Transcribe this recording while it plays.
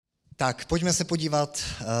Tak, pojďme se podívat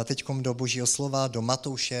teďkom do Božího slova, do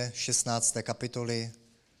Matouše 16. kapitoly.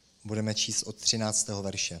 Budeme číst od 13.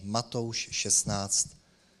 verše. Matouš 16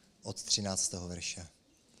 od 13. verše.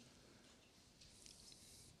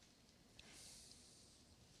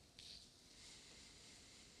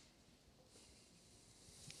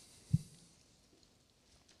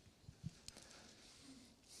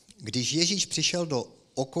 Když Ježíš přišel do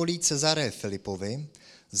okolí Cezareje Filipovy,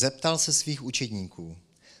 zeptal se svých učedníků: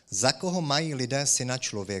 Za koho mají lidé syna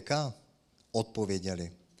člověka?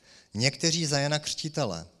 Odpověděli: Někteří za Jana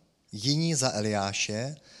Křtitele, jiní za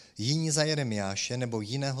Eliáše, jiní za Jeremiáše nebo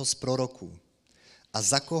jiného z proroků. A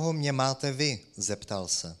za koho mě máte vy? Zeptal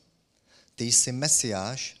se. Ty jsi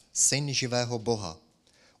Mesiáš, syn živého Boha.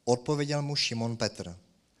 Odpověděl mu Šimon Petr.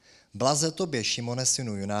 Blaze tobě, Šimone,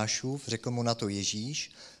 synu Jonášův, řekl mu na to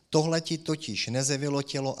Ježíš, tohle ti totiž nezjevilo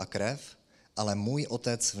tělo a krev, ale můj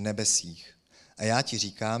Otec v nebesích. A já ti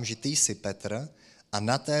říkám, že ty jsi Petr a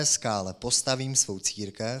na té skále postavím svou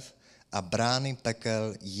církev a brány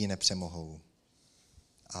pekel jí nepřemohou.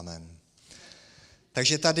 Amen.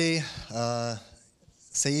 Takže tady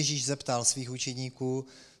se Ježíš zeptal svých učedníků,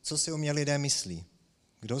 co si o mě lidé myslí.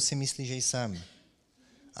 Kdo si myslí, že jsem?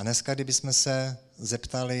 A dneska, kdybychom se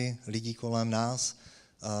zeptali lidí kolem nás,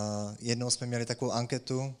 jednou jsme měli takovou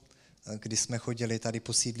anketu, kdy jsme chodili tady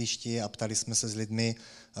po sídlišti a ptali jsme se s lidmi,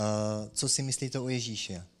 co si myslíte o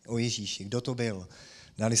Ježíši, kdo to byl.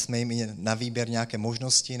 Dali jsme jim na výběr nějaké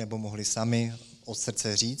možnosti, nebo mohli sami od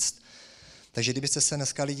srdce říct. Takže kdybyste se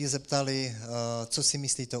dneska lidi zeptali, co si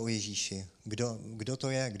myslíte o Ježíši, kdo to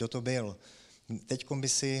je, kdo to byl, teďkom by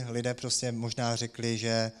si lidé prostě možná řekli,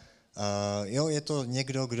 že jo, je to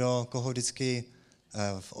někdo, koho vždycky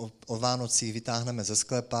o Vánocích vytáhneme ze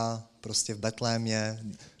sklepa, prostě v Betlémě,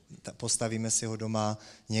 postavíme si ho doma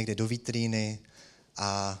někde do vitríny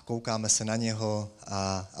a koukáme se na něho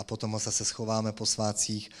a potom ho zase schováme po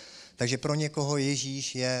svátcích. Takže pro někoho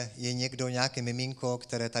Ježíš je někdo, nějaké miminko,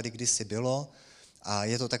 které tady kdysi bylo a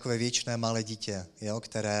je to takové věčné malé dítě, jo,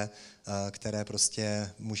 které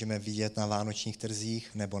prostě můžeme vidět na vánočních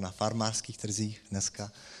trzích nebo na farmářských trzích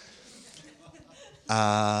dneska.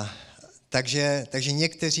 Takže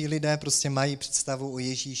někteří lidé prostě mají představu o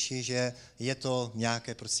Ježíši, že je to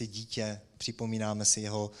nějaké prostě dítě, připomínáme si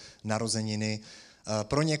jeho narozeniny.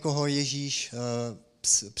 Pro někoho Ježíš,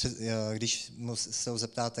 když se ho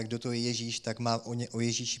zeptáte, kdo to je Ježíš, tak má o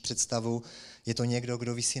Ježíši představu, je to někdo,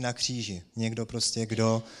 kdo visí na kříži. Někdo prostě,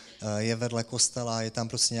 kdo je vedle kostela, je tam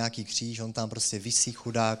prostě nějaký kříž, on tam prostě visí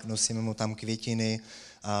chudák, nosíme mu tam květiny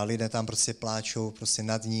a lidé tam prostě pláčou prostě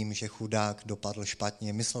nad ním, že chudák dopadl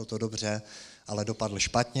špatně. Myslel to dobře, ale dopadl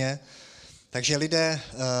špatně. Takže lidé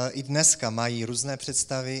i dneska mají různé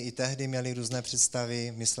představy, i tehdy měli různé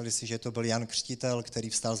představy. Mysleli si, že to byl Jan Křtitel, který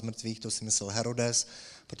vstal z mrtvých, to si myslel Herodes,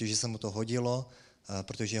 protože se mu to hodilo,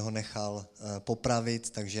 protože ho nechal popravit,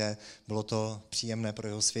 takže bylo to příjemné pro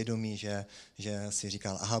jeho svědomí, že si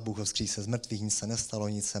říkal, aha, Bůh ho vzkřísil z mrtvých, nic se nestalo,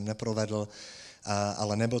 nic jsem neprovedl,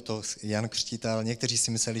 ale nebyl to Jan Křtitel. Někteří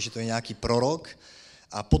si mysleli, že to je nějaký prorok.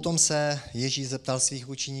 A potom se Ježíš zeptal svých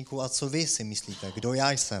učeníků, a co vy si myslíte, kdo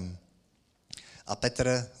já jsem? A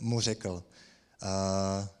Petr mu řekl,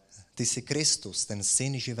 ty jsi Kristus, ten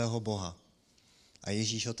syn živého Boha. A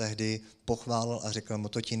Ježíš ho tehdy pochválil a řekl mu,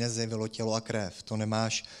 to ti nezjevilo tělo a krev, to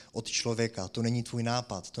nemáš od člověka, to není tvůj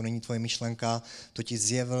nápad, to není tvoje myšlenka, to ti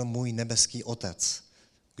zjevil můj nebeský Otec,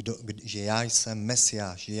 že já jsem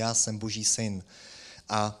Mesiáš, že já jsem Boží syn.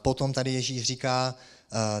 A potom tady Ježíš říká,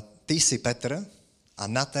 ty jsi Petr a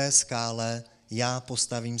na té skále já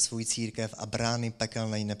postavím svou církev a brány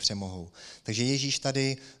pekelné ji nepřemohou. Takže Ježíš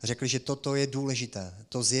tady řekl, že toto je důležité.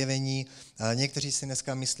 To zjevení, někteří si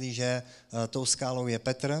dneska myslí, že tou skálou je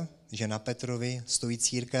Petr, že na Petrovi stojí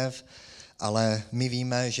církev, ale my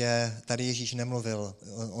víme, že tady Ježíš nemluvil.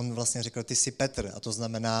 On vlastně řekl, ty jsi Petr, a to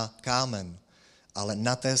znamená kámen, ale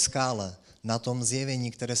na té skále, na tom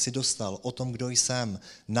zjevení, které si dostal, o tom, kdo jsem,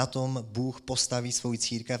 na tom Bůh postaví svou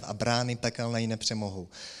církev a brány pekelné ji nepřemohou.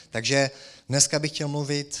 Takže dneska bych chtěl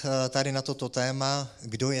mluvit tady na toto téma,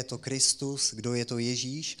 kdo je to Kristus, kdo je to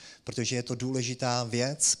Ježíš, protože je to důležitá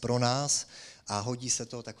věc pro nás a hodí se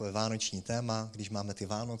to takové vánoční téma, když máme ty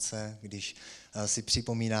Vánoce, když si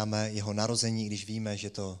připomínáme jeho narození, když víme, že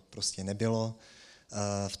to prostě nebylo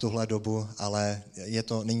v tuhle dobu, ale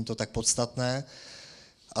není to tak podstatné.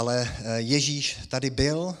 Ale Ježíš tady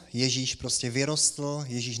byl, Ježíš prostě vyrostl,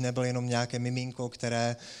 Ježíš nebyl jenom nějaké miminko,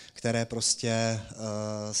 které prostě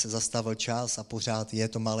se zastavil čas a pořád je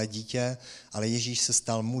to malé dítě, ale Ježíš se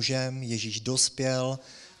stal mužem, Ježíš dospěl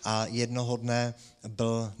a jednoho dne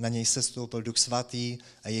na něj sestoupil Duch Svatý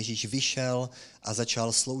a Ježíš vyšel a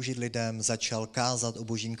začal sloužit lidem, začal kázat o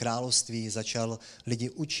Božím království, začal lidi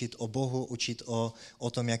učit o Bohu, učit o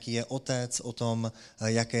tom, jaký je Otec, o tom,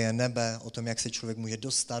 jaké je nebe, o tom, jak se člověk může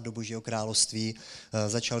dostat do Božího království.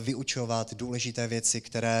 Začal vyučovat důležité věci,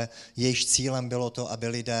 které jejíž cílem bylo to, aby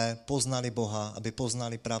lidé poznali Boha, aby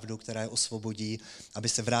poznali pravdu, která je osvobodí, aby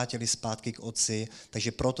se vrátili zpátky k Otci.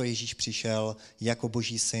 Takže proto Ježíš přišel jako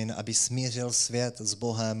Boží syn, aby smířil svět s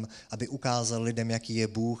Bohem, aby ukázal lidem, jaký je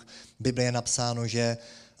Bůh. V Bibli je napsáno, že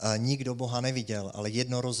nikdo Boha neviděl, ale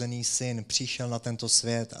jednorozený syn přišel na tento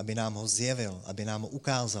svět, aby nám ho zjevil, aby nám ho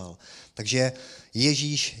ukázal. Takže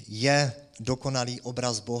Ježíš je dokonalý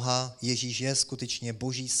obraz Boha, Ježíš je skutečně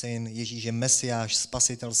Boží syn, Ježíš je Mesiáš,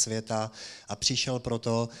 spasitel světa a přišel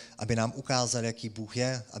proto, aby nám ukázal, jaký Bůh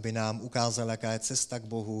je, aby nám ukázal, jaká je cesta k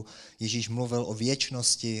Bohu. Ježíš mluvil o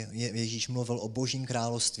věčnosti, Ježíš mluvil o Božím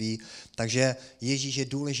království, takže Ježíš je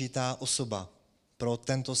důležitá osoba pro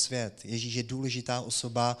tento svět. Ježíš je důležitá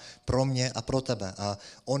osoba pro mě a pro tebe. A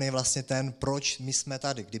on je vlastně ten, proč my jsme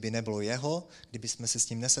tady. Kdyby nebylo jeho, kdyby jsme se s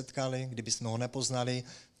ním nesetkali, kdyby jsme ho nepoznali,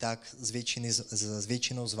 tak s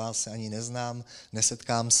většinou z vás se ani neznám,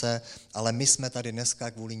 nesetkám se, ale my jsme tady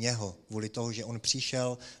dneska kvůli něho, kvůli toho, že on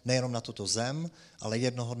přišel nejenom na tuto zem, ale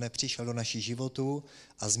jednoho dne přišel do našich životů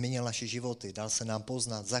a změnil naše životy, dal se nám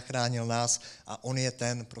poznat, zachránil nás a on je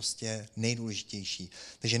ten prostě nejdůležitější.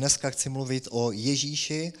 Takže dneska chci mluvit o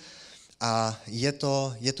Ježíši a je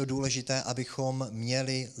to důležité, abychom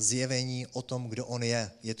měli zjevení o tom, kdo on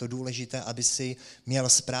je. Je to důležité, aby si měl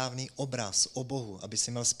správný obraz o Bohu, aby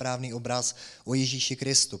si měl správný obraz o Ježíši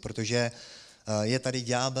Kristu, protože je tady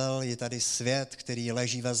ďábel, je tady svět, který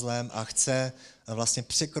leží ve zlém a chce vlastně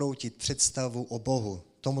překroutit představu o Bohu.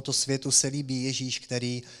 Tomuto světu se líbí Ježíš,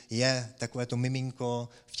 který je takové to miminko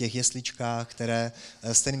v těch jesličkách,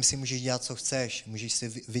 s kterým si můžeš dělat, co chceš. Můžeš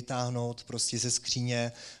si vytáhnout prostě ze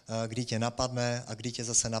skříně, kdy tě napadne a kdy tě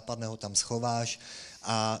zase napadne, ho tam schováš.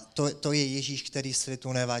 A to je Ježíš, který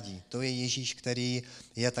světu nevadí. To je Ježíš, který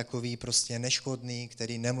je takový prostě neškodný,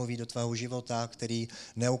 který nemluví do tvého života, který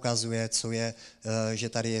neukazuje, že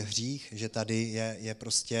tady je hřích, že tady je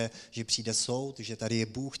prostě, že přijde soud, že tady je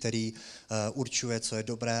Bůh, který určuje, co je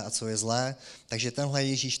dobré a co je zlé. Takže tenhle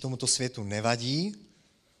Ježíš tomuto světu nevadí,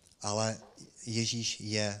 ale Ježíš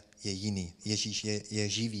je jiný. Ježíš je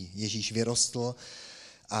živý. Ježíš vyrostl.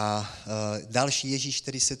 A další Ježíš,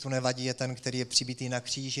 který se tu nevadí, je ten, který je přibitý na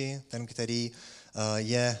kříži, ten, který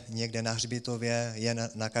je někde na hřbitově, je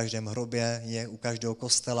na každém hrobě, je u každého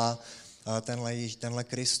kostela. Tenhle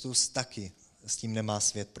Kristus taky s tím nemá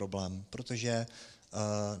svět problém, protože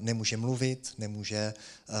nemůže mluvit, nemůže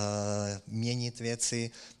měnit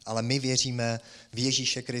věci, ale my věříme v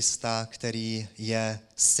Ježíše Krista, který je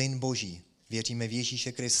Syn Boží. Věříme v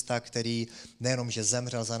Ježíše Krista, který nejenom, že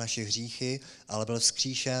zemřel za naše hříchy, ale byl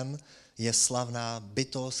vzkříšen, je slavná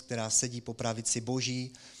bytost, která sedí po pravici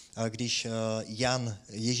Boží. Když Jan,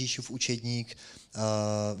 Ježíšův učedník,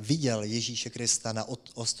 viděl Ježíše Krista na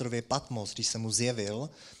ostrově Patmos, když se mu zjevil,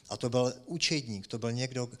 a to byl učedník, to byl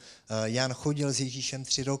někdo, Jan chodil s Ježíšem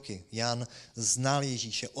 3 roky, Jan znal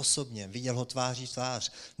Ježíše osobně, viděl ho tváří v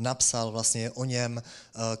tvář, napsal vlastně o něm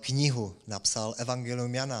knihu, napsal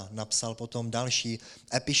Evangelium Jana, napsal potom další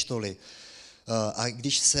epištoly. A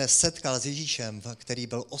když se setkal s Ježíšem, který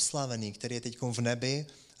byl oslavený, který je teď v nebi,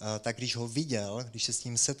 tak když ho viděl, když se s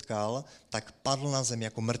ním setkal, tak padl na zem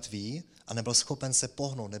jako mrtvý a nebyl schopen se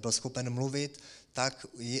pohnout, nebyl schopen mluvit, tak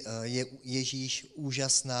je Ježíš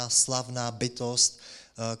úžasná, slavná bytost,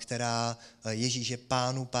 která Ježíš je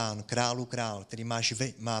pánu pán, králu král, který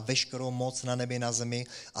má veškerou moc na nebi, na zemi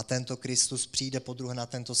a tento Kristus přijde podruhé na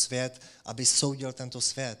tento svět, aby soudil tento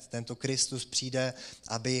svět. Tento Kristus přijde,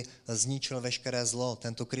 aby zničil veškeré zlo.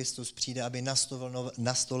 Tento Kristus přijde, aby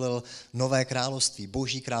nastolil nové království,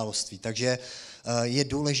 Boží království. Takže je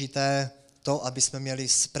důležité to, aby jsme měli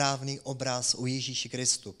správný obraz o Ježíši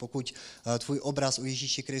Kristu. Pokud tvůj obraz o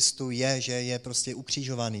Ježíši Kristu je, že je prostě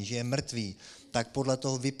ukřižovaný, že je mrtvý, tak podle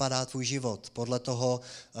toho vypadá tvůj život. Podle toho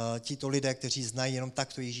tito lidé, kteří znají jenom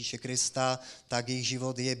takto Ježíše Krista, tak jejich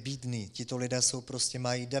život je bídný. Tito lidé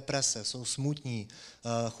mají deprese, jsou smutní,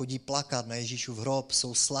 chodí plakat na Ježíšův hrob,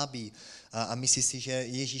 jsou slabí a myslí si, že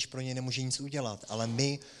Ježíš pro ně nemůže nic udělat. Ale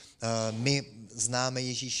my známe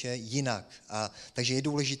Ježíše jinak. Takže je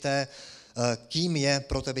důležité, kým je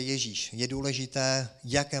pro tebe Ježíš. Je důležité,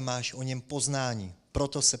 jaké máš o něm poznání.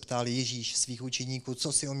 Proto se ptal Ježíš svých učeníků,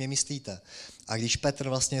 co si o mě myslíte. A když Petr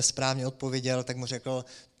vlastně správně odpověděl, tak mu řekl,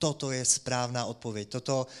 toto je správná odpověď.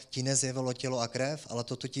 Toto ti nezjevilo tělo a krev, ale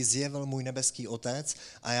toto ti zjevil můj nebeský Otec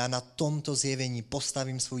a já na tomto zjevení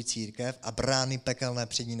postavím svou církev a brány pekelné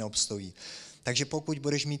před ní neobstojí. Takže pokud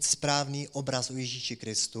budeš mít správný obraz o Ježíši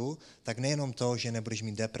Kristu, tak nejenom to, že nebudeš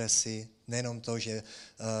mít depresi, nejenom to, že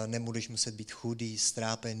nebudeš muset být chudý,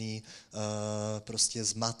 strápený, prostě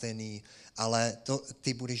zmatený, ale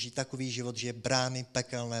ty budeš žít takový život, že brány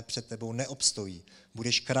pekelné před tebou neobstojí.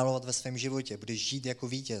 Budeš královat ve svém životě, budeš žít jako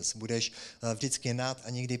vítěz, budeš vždycky nad a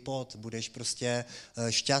nikdy pod, budeš prostě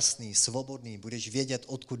šťastný, svobodný, budeš vědět,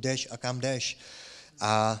 odkud jdeš a kam jdeš.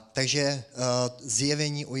 A takže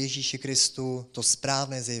zjevení o Ježíši Kristu, to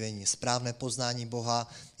správné zjevení, správné poznání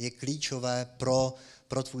Boha je klíčové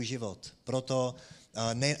pro tvůj život. Proto,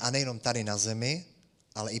 a nejenom tady na zemi,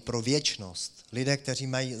 ale i pro věčnost. Lidé, kteří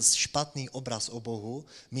mají špatný obraz o Bohu,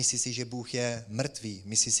 myslí si, že Bůh je mrtvý,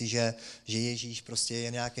 myslí si, že Ježíš prostě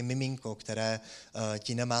je nějaké miminko, které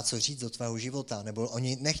ti nemá co říct do tvého života, nebo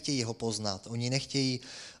oni nechtějí ho poznat, oni nechtějí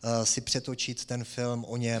si přetočit ten film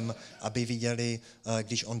o něm, aby viděli,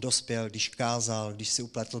 když on dospěl, když kázal, když si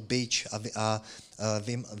upletl bič a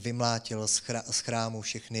vymlátil z chrámu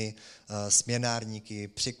všechny směnárníky,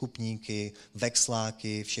 překupníky,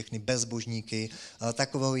 vexláky, všechny bezbožníky.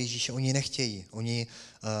 Takového Ježíše oni nechtějí. Oni,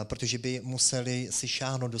 protože by museli si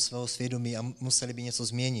šáhnout do svého svědomí a museli by něco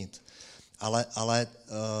změnit. Ale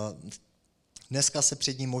dneska se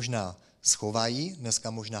před ním možná schovají,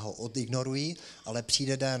 dneska možná ho odignorují, ale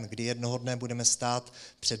přijde den, kdy jednoho dne budeme stát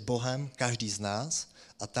před Bohem, každý z nás,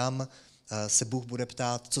 a tam se Bůh bude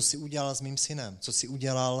ptát, co jsi udělal s mým synem, co jsi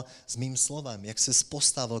udělal s mým slovem, jak jsi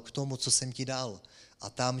postavil k tomu, co jsem ti dal. A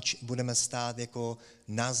tam budeme stát jako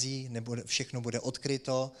nazí, všechno bude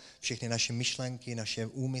odkryto, všechny naše myšlenky, naše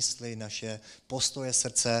úmysly, naše postoje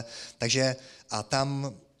srdce. Takže a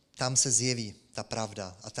tam se zjeví ta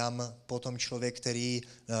pravda. A tam potom člověk, který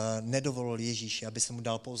nedovolil Ježíši, aby se mu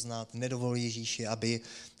dal poznat, nedovolil Ježíši,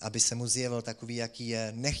 aby se mu zjevil takový, jaký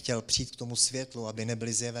je, nechtěl přijít k tomu světlu, aby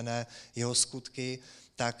nebyly zjevené jeho skutky,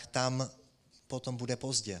 tak tam potom bude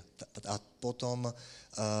pozdě. A potom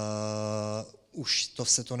už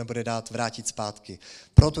se to nebude dát vrátit zpátky.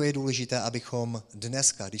 Proto je důležité, abychom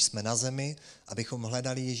dneska, když jsme na zemi, abychom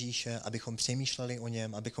hledali Ježíše, abychom přemýšleli o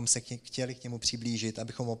něm, abychom se chtěli k němu přiblížit,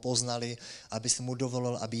 abychom ho poznali, aby se mu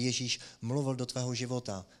dovolil, aby Ježíš mluvil do tvého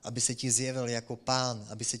života, aby se ti zjevil jako Pán,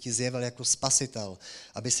 aby se ti zjevil jako Spasitel,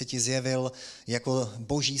 aby se ti zjevil jako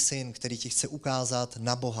Boží syn, který ti chce ukázat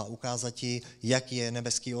na Boha, ukázat ti, jaký je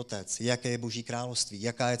nebeský Otec, jaké je Boží království,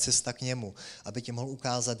 jaká je cesta k němu, aby ti mohl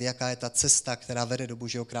ukázat, jaká je ta cesta, která vede do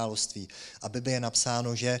Božího království. A v Biblii je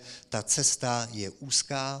napsáno, že ta cesta je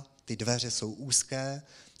úzká, ty dveře jsou úzké,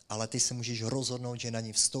 ale ty se můžeš rozhodnout, že na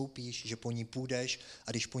ní vstoupíš, že po ní půjdeš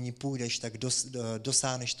a když po ní půjdeš, tak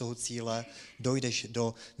dosáhneš toho cíle, dojdeš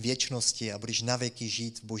do věčnosti a budeš navěky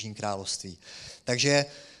žít v Božím království. Takže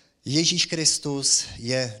Ježíš Kristus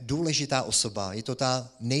je důležitá osoba, je to ta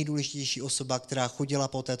nejdůležitější osoba, která chodila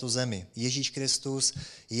po této zemi. Ježíš Kristus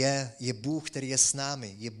je Bůh, který je s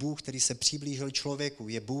námi, je Bůh, který se přiblížil člověku,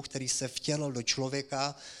 je Bůh, který se vtělil do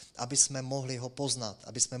člověka, aby jsme mohli ho poznat,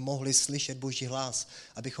 aby jsme mohli slyšet Boží hlas,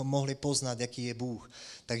 abychom mohli poznat, jaký je Bůh.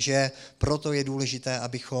 Takže proto je důležité,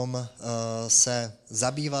 abychom se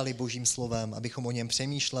zabývali Božím slovem, abychom o něm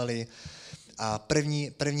přemýšleli. A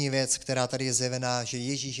první věc, která tady je zjevená, že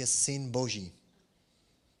Ježíš je syn Boží.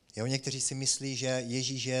 Někteří si myslí, že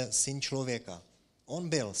Ježíš je syn člověka. On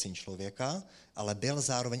byl syn člověka, ale byl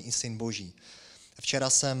zároveň i syn Boží. Včera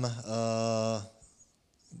jsem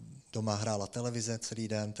doma hrála televize celý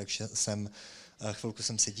den, takže chvilku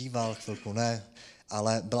jsem se díval, chvilku ne,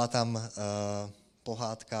 ale byla tam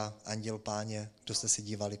pohádka Anděl Páně. Kdo jste se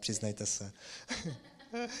dívali, přiznejte se.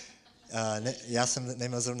 Já jsem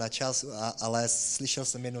neměl zrovna čas, ale slyšel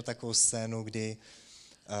jsem jednu takovou scénu, kdy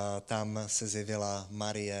tam se zjevila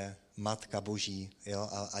Marie, Matka Boží, jo,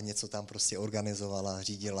 a něco tam prostě organizovala,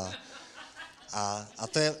 řídila. A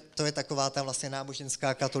to je taková ta vlastně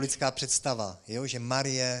náboženská katolická představa, jo, že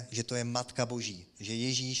Marie, že to je Matka Boží, že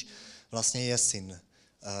Ježíš vlastně je syn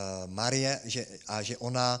Marie a že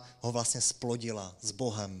ona ho vlastně splodila s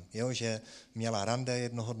Bohem, jo? Že měla rande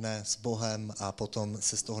jednoho dne s Bohem a potom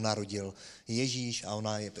se z toho narodil Ježíš a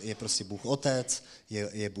ona je prostě Bůh Otec,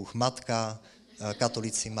 je Bůh Matka.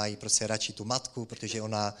 Katolíci mají prostě radši tu matku, protože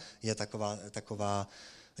ona je taková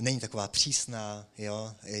není taková přísná,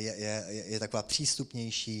 jo? Je taková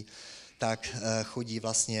přístupnější, tak chodí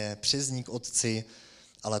vlastně přes ní k Otci,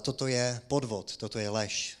 ale toto je podvod, toto je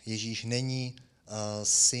lež. Ježíš není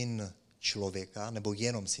syn člověka, nebo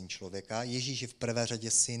jenom syn člověka. Ježíš je v prvé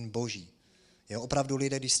řadě syn Boží. Jo, opravdu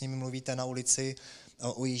lidé, když s nimi mluvíte na ulici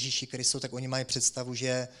o Ježíši Kristu, tak oni mají představu,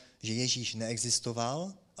 že Ježíš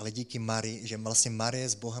neexistoval, ale díky Marii, že vlastně Marie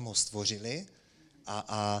s Bohem ho stvořili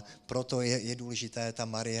A proto je důležité ta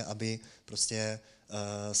Marie, aby prostě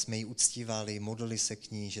jsme ji uctívali, modlili se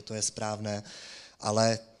k ní, že to je správné.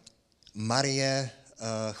 Ale Marie,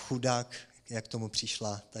 chudák, jak tomu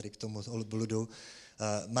přišla tady k tomu bludu,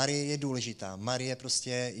 Marie je důležitá. Marie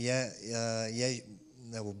prostě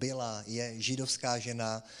je židovská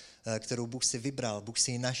žena, kterou Bůh si vybral, Bůh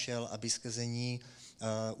si ji našel, aby skrze ní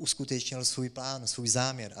uskutečnil svůj plán, svůj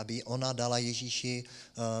záměr, aby ona dala Ježíši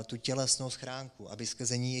tu tělesnou schránku, aby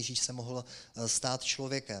skrze ní Ježíš se mohl stát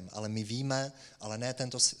člověkem. Ale my víme, ale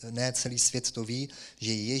ne celý svět to ví,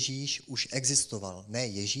 že Ježíš už existoval. Ne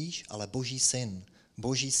Ježíš, ale Boží syn.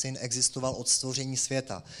 Boží syn existoval od stvoření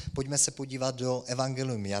světa. Pojďme se podívat do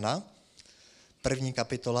Evangelium Jana, 1.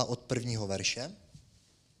 kapitola od 1. verše.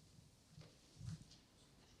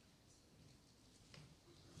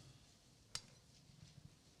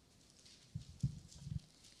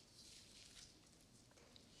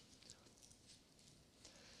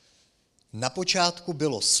 Na počátku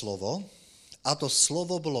bylo slovo, a to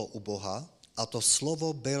slovo bylo u Boha, a to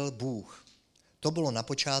slovo byl Bůh. To bylo na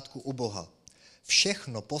počátku u Boha.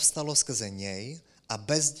 Všechno povstalo skrze něj a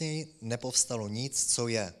bez něj nepovstalo nic, co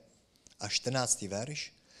je. A 14.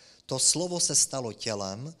 verš. To slovo se stalo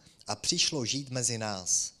tělem a přišlo žít mezi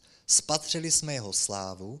nás. Spatřili jsme jeho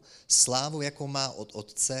slávu, jakou má od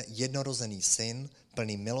Otce jednorozený syn,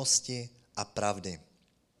 plný milosti a pravdy.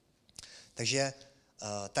 Takže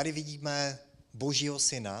tady vidíme Božího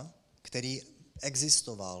syna, který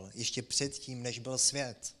existoval ještě předtím, než byl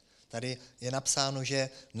svět. Tady je napsáno, že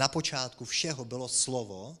na počátku všeho bylo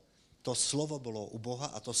slovo, to slovo bylo u Boha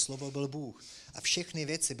a to slovo byl Bůh. A všechny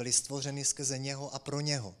věci byly stvořeny skrze něho a pro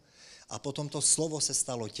něho. A potom to slovo se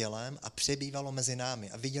stalo tělem a přebývalo mezi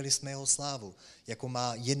námi. A viděli jsme jeho slávu, jako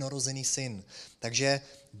má jednorozený syn. Takže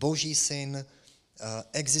Boží syn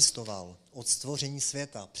existoval od stvoření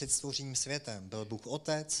světa. Před stvořením světem byl Bůh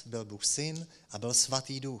Otec, byl Bůh Syn a byl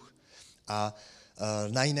Svatý Duch. A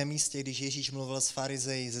na jiném místě, když Ježíš mluvil s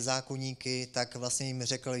farizeji, ze zákonníky, tak vlastně jim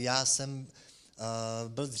řekl, já jsem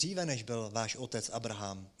byl dříve, než byl váš otec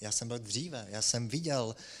Abraham. Já jsem byl dříve, já jsem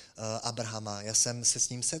viděl Abrahama, já jsem se s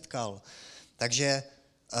ním setkal. Takže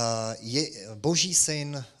Boží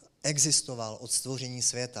syn existoval od stvoření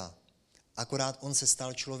světa. Akorát on se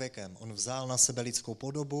stal člověkem. On vzal na sebe lidskou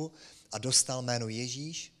podobu a dostal jméno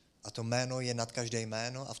Ježíš a to jméno je nad každé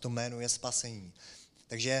jméno a v tom jménu je spasení.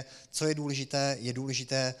 Takže co je důležité? Je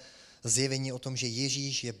důležité zjevení o tom, že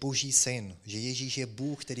Ježíš je Boží syn, že Ježíš je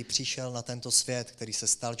Bůh, který přišel na tento svět, který se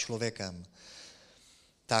stal člověkem.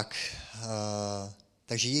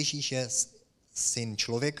 Takže Ježíš je syn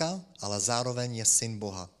člověka, ale zároveň je syn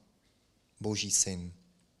Boha, Boží syn.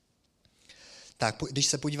 Tak, když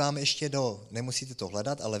se podíváme ještě nemusíte to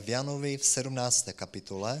hledat, ale v Janovi v 17.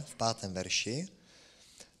 kapitole, v 5. verši,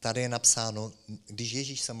 tady je napsáno, když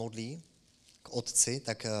Ježíš se modlí k Otci,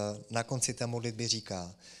 tak na konci té modlitby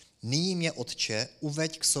říká, nyní mě, Otče,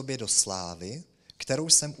 uveď k sobě do slávy, kterou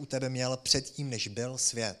jsem u tebe měl předtím, než byl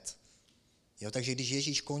svět. Jo, takže když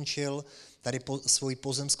Ježíš končil tady svoji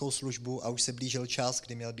pozemskou službu a už se blížil čas,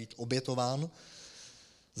 kdy měl být obětován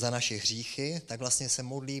za naše hříchy, tak vlastně se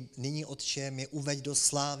modlí, nyní, Otče, mě uveď do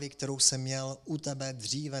slávy, kterou jsem měl u tebe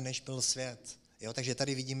dříve, než byl svět. Jo, takže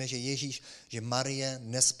tady vidíme, že Marie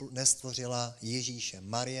nestvořila Ježíše.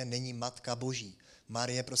 Marie není matka Boží.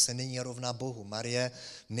 Marie prostě není rovná Bohu. Marie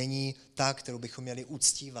není ta, kterou bychom měli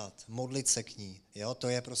uctívat, modlit se k ní. Jo, to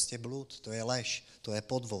je prostě blud, to je lež, to je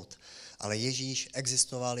podvod. Ale Ježíš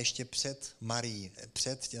existoval ještě před Marií,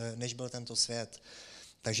 než byl tento svět.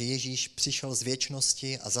 Takže Ježíš přišel z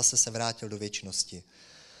věčnosti a zase se vrátil do věčnosti.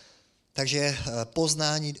 Takže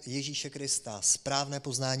poznání Ježíše Krista, správné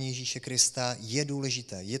poznání Ježíše Krista je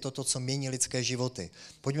důležité. Je to, co mění lidské životy.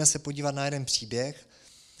 Pojďme se podívat na jeden příběh,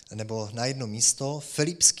 nebo na jedno místo,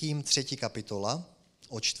 Filipským 3. kapitola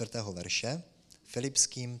od 4. verše.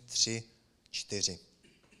 Filipským 3, 4.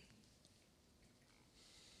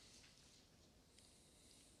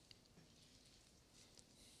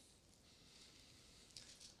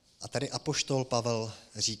 A tady apoštol Pavel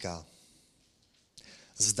říká,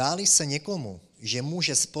 zdáli se někomu, že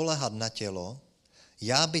může spoléhat na tělo,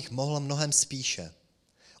 já bych mohl mnohem spíše.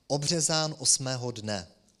 Obřezán 8. dne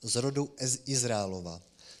z rodu Izraelova,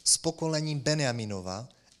 z pokolení Benjaminova,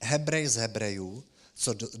 Hebrej z Hebrejů,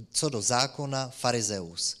 co do zákona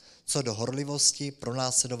farizeus, co do horlivosti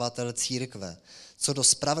pronásledovatel církve, co do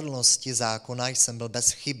spravedlnosti zákona jsem byl bez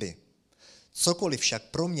chyby. Cokoliv však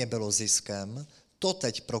pro mě bylo ziskem, to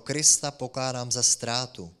teď pro Krista pokládám za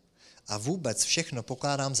ztrátu. A vůbec všechno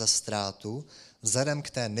pokládám za ztrátu vzhledem k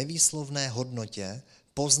té nevýslovné hodnotě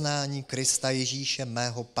poznání Krista Ježíše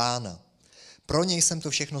mého Pána, Pro něj jsem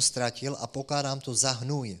to všechno ztratil a pokládám to za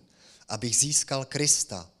hnůj, abych získal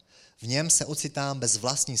Krista. V něm se ocitám bez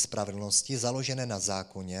vlastní spravedlnosti, založené na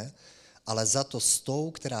zákoně, ale za to s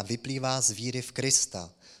tou, která vyplývá z víry v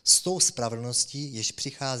Krista, s tou spravedlností, jež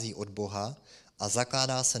přichází od Boha a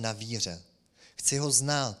zakládá se na víře. Chci ho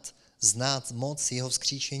znát moc jeho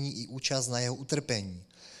vzkříšení i účast na jeho utrpení.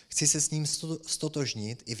 Chci se s ním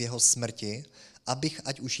stotožnit i v jeho smrti, abych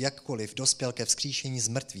ať už jakkoliv dospěl ke vzkříšení z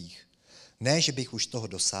mrtvých. Ne, že bych už toho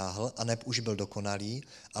dosáhl, aneb už byl dokonalý,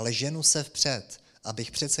 ale ženu se vpřed,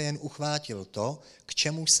 abych přece jen uchvátil to, k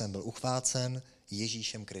čemu jsem byl uchvácen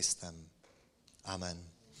Ježíšem Kristem. Amen.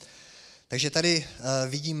 Takže tady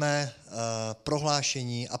vidíme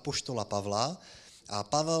prohlášení apoštola Pavla. A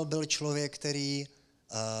Pavel byl člověk,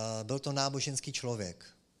 byl to náboženský člověk,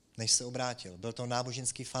 než se obrátil. Byl to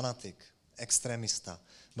náboženský fanatik, extremista.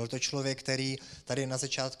 Byl to člověk, který tady na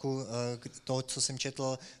začátku toho, co jsem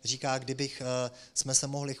četl, říká, jsme se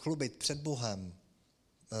mohli chlubit před Bohem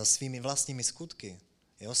svými vlastními skutky,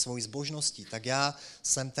 svojí zbožností, tak já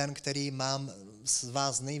jsem ten, který mám z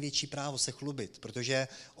vás největší právo se chlubit, protože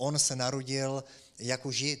on se narodil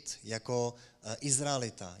jako Žid, jako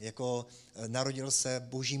Izraelita, narodil se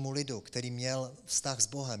božímu lidu, který měl vztah s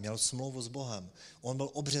Bohem, měl smlouvu s Bohem. On byl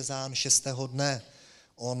obřezán 6. dne,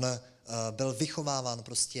 on byl vychováván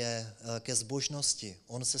prostě ke zbožnosti,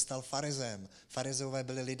 on se stal farizeem. Farizeové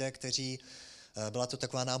byli lidé, byla to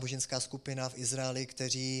taková náboženská skupina v Izraeli,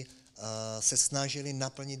 kteří se snažili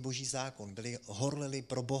naplnit boží zákon, horlili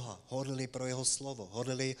pro Boha, horlili pro jeho slovo,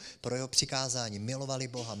 horlili pro jeho přikázání, milovali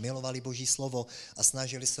Boha, milovali boží slovo a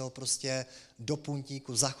snažili se ho prostě do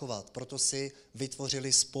puntíku zachovat. Proto si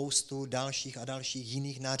vytvořili spoustu dalších a dalších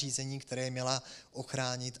jiných nařízení, které měla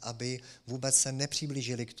ochránit, aby vůbec se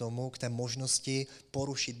nepřiblížili k té možnosti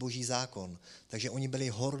porušit boží zákon. Takže oni byli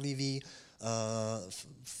horliví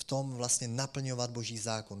v tom vlastně naplňovat boží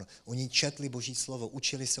zákon. Oni četli boží slovo,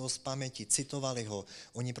 učili se ho z paměti, citovali ho.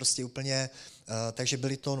 Oni prostě úplně, takže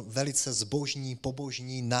byli to velice zbožní,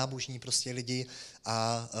 pobožní, nábožní prostě lidi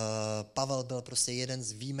a Pavel byl prostě jeden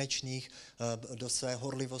z výjimečných do své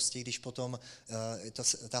horlivosti, když potom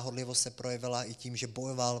ta horlivost se projevila i tím, že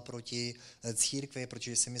bojoval proti církvi,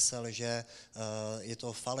 protože si myslel, že je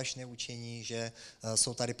to falešné učení, že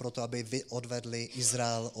jsou tady proto, aby odvedli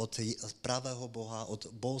Izrael od pravého Boha, od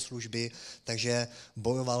bohoslužby, takže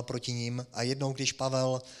bojoval proti ním. A jednou, když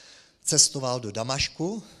Pavel cestoval do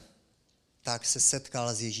Damašku, tak se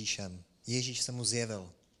setkal s Ježíšem. Ježíš se mu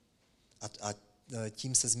zjevil a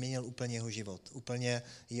tím se změnil úplně jeho život, úplně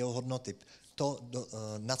jeho hodnoty. To,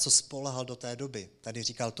 na co spolehal do té doby, tady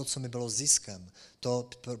říkal, to, co mi bylo ziskem, to,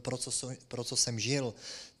 pro co jsem žil,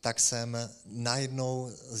 tak jsem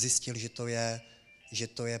najednou zjistil, že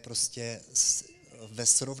to je prostě ve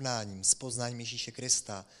srovnání s poznáním Ježíše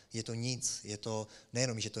Krista, je to nic, je to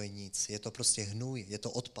nejenom, že to je nic, je to prostě hnůj, je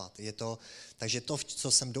to odpad, takže to,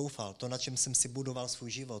 co jsem doufal, to, na čem jsem si budoval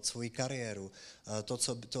svůj život, svoji kariéru,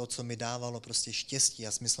 to, co mi dávalo prostě štěstí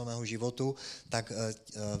a smysl mého životu, tak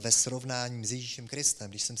ve srovnání s Ježíšem Kristem,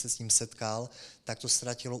 když jsem se s ním setkal, tak to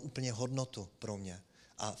ztratilo úplně hodnotu pro mě.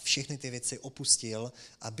 A všechny ty věci opustil,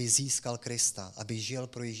 aby získal Krista, aby žil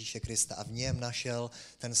pro Ježíše Krista a v něm našel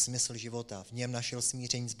ten smysl života, v něm našel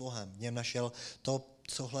smíření s Bohem, v něm našel to,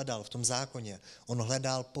 co hledal v tom zákoně. On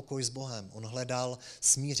hledal pokoj s Bohem, on hledal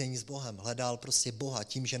smíření s Bohem, hledal prostě Boha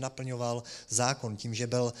tím, že naplňoval zákon, tím, že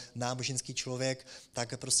byl náboženský člověk,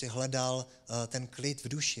 tak prostě hledal ten klid v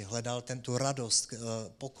duši, hledal tu radost,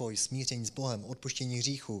 pokoj, smíření s Bohem, odpuštění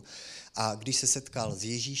hříchů. A když se setkal s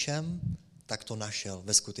Ježíšem, tak to našel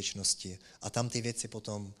ve skutečnosti. A tam ty věci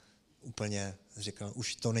potom úplně řekl,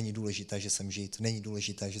 už to není důležité, že jsem žid, není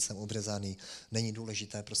důležité, že jsem obřezaný, není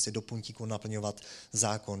důležité prostě do puntíku naplňovat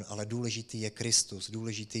zákon, ale důležitý je Kristus,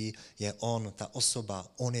 důležitý je on, ta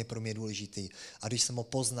osoba, on je pro mě důležitý. A když jsem ho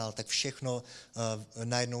poznal, tak všechno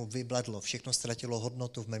najednou vybledlo, všechno ztratilo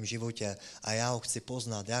hodnotu v mém životě a já ho chci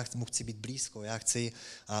poznat, já mu chci být blízko, já chci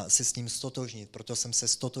se s ním stotožnit, proto jsem se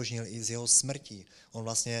stotožnil i z jeho smrtí. On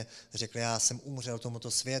vlastně řekl, já jsem umřel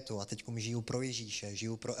tomuto světu a teď žiju pro Ježíše,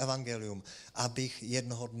 žiju pro evangelium, abych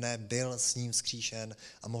jednoho dne byl s ním vzkříšen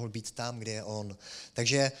a mohl být tam, kde je on.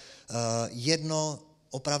 Takže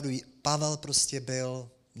opravdu Pavel prostě byl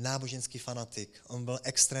náboženský fanatik, on byl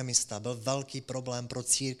extremista, byl velký problém pro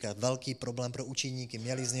církev, velký problém pro učeníky,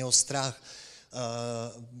 měli z něho strach,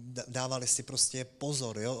 dávali si prostě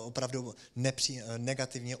pozor, opravdu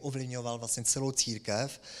negativně ovlivňoval vlastně celou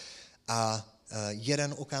církev a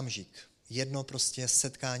jeden okamžik, jedno prostě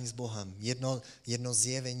setkání s Bohem, jedno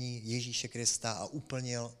zjevení Ježíše Krista a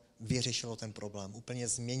úplně vyřešilo ten problém, úplně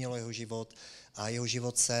změnilo jeho život a jeho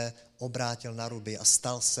život se obrátil na ruby a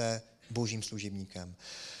stal se božím služebníkem.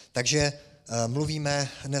 Takže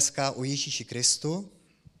mluvíme dneska o Ježíši Kristu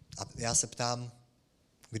a já se ptám,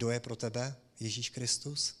 kdo je pro tebe Ježíš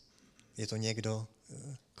Kristus? Je to někdo,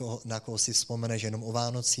 na koho si vzpomeneš jenom o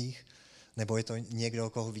Vánocích? Nebo je to někdo,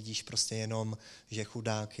 koho vidíš prostě jenom, že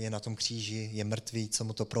chudák je na tom kříži, je mrtvý, co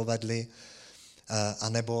mu to provedli? A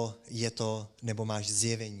nebo máš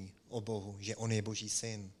zjevení o Bohu, že on je Boží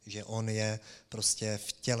syn, že on je prostě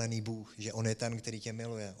vtělený Bůh, že on je ten, který tě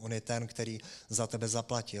miluje, on je ten, který za tebe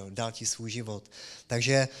zaplatil, dal ti svůj život.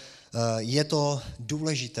 Takže je to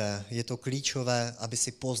důležité, je to klíčové, aby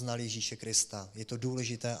si poznal Ježíše Krista. Je to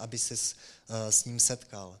důležité, aby se s ním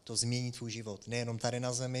setkal. To změní tvůj život. Nejenom tady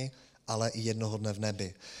na zemi, ale i jednoho dne v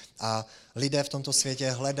nebi. A lidé v tomto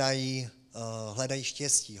světě hledají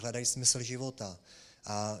štěstí, hledají smysl života.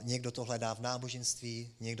 A někdo to hledá v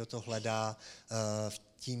náboženství, někdo to hledá v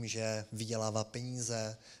tím, že vydělává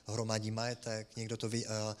peníze, hromadí majetek, někdo to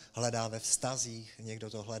hledá ve vztazích, někdo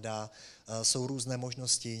to hledá, jsou různé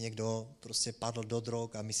možnosti, někdo prostě padl do drog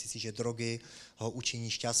a myslí si, že drogy ho učiní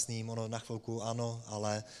šťastným, ono na chvilku ano,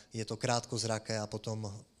 ale je to krátkozraké a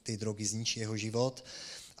potom ty drogy zničí jeho život.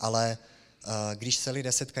 Ale když se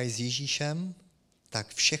lidé setkají s Ježíšem,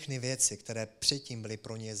 tak všechny věci, které předtím byly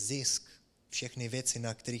pro ně zisk, všechny věci,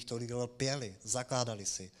 na kterých to lidé lpěli, zakládali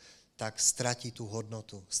si, tak ztratí tu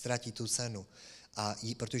hodnotu, ztratí tu cenu.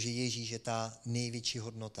 Protože Ježíš je ta největší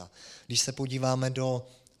hodnota. Když se podíváme do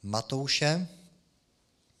Matouše,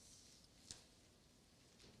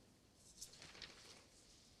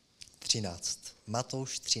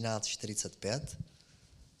 Matouš 13:45.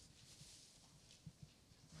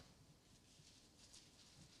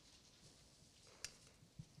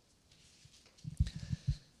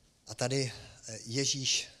 A tady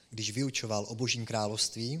Ježíš, když vyučoval o Božím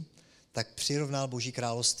království, tak přirovnal Boží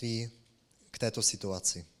království k této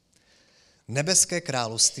situaci. Nebeské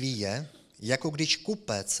království je, jako když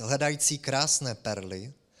kupec, hledající krásné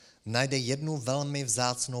perly, najde jednu velmi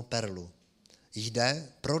vzácnou perlu. Jde,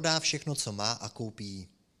 prodá všechno, co má a koupí ji.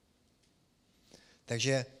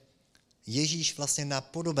 Takže Ježíš vlastně na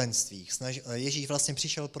podobenstvích, Ježíš vlastně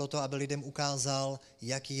přišel proto, aby lidem ukázal,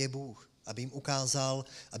 jaký je Bůh. Aby jim ukázal,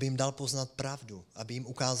 aby jim dal poznat pravdu, aby jim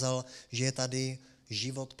ukázal, že je tady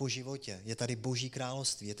život po životě, je tady Boží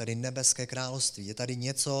království, je tady nebeské království, je tady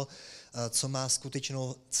něco, co má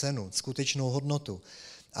skutečnou cenu, skutečnou hodnotu.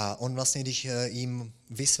 A on vlastně, když jim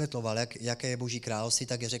vysvětloval, jaké je Boží království,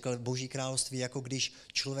 tak je řekl, Boží království jako když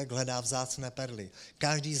člověk hledá vzácné perly.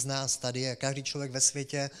 Každý z nás tady je, každý člověk ve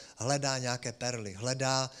světě hledá nějaké perly,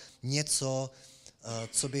 hledá něco,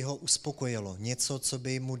 co by ho uspokojilo, něco, co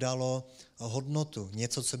by mu dalo hodnotu,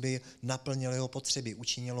 něco, co by naplnilo jeho potřeby,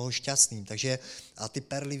 učinilo ho šťastným. Takže a ty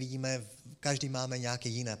perly vidíme, každý máme nějaké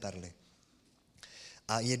jiné perly.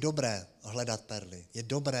 A je dobré hledat perly, je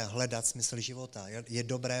dobré hledat smysl života, je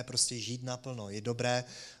dobré prostě žít naplno, je dobré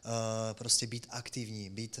prostě být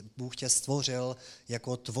aktivní, Bůh tě stvořil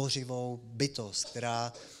jako tvořivou bytost,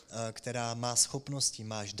 která má schopnosti,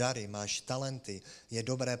 máš dary, máš talenty, je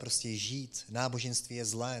dobré prostě žít, náboženství je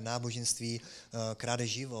zlé, náboženství krade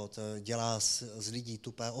život, dělá z lidí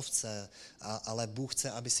tupé ovce, ale Bůh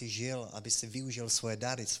chce, aby si žil, aby si využil svoje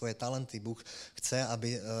dary, svoje talenty, Bůh chce,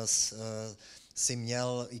 aby si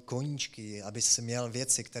měl i koníčky, aby si měl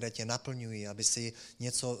věci, které tě naplňují, aby si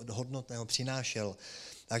něco hodnotného přinášel.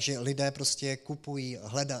 Takže lidé prostě kupují,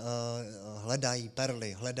 hledají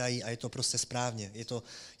perly, hledají a je to prostě správně,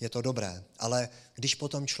 je to dobré. Ale když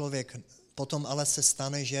potom ale se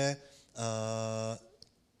stane, že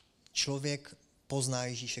člověk pozná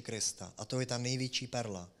Ježíše Krista a to je ta největší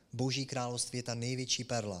perla. Boží království je ta největší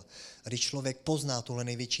perla. A když člověk pozná tuhle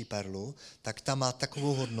největší perlu, tak ta má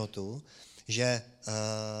takovou hodnotu, že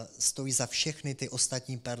stojí za všechny ty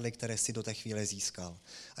ostatní perly, které si do té chvíle získal.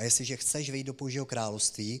 A jestliže chceš vejít do Božího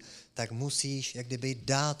království, tak musíš jak kdyby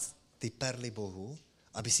dát ty perly Bohu,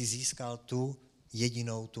 aby si získal tu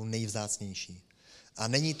jedinou, tu nejvzácnější. A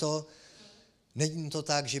není to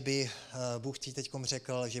tak, že by Bůh ti teďkom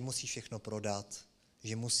řekl, že musíš všechno prodat,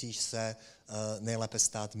 že musíš se nejlépe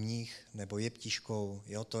stát mních nebo jeptiškou.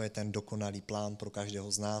 Jo, to je ten dokonalý plán pro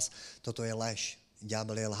každého z nás. Toto je lež.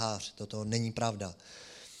 Ďábel je lhář, toto není pravda.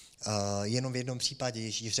 Jenom v jednom případě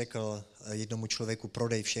Ježíš řekl jednomu člověku,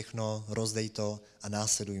 prodej všechno, rozdej to a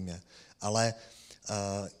následuj mě. Ale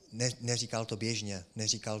neříkal to běžně,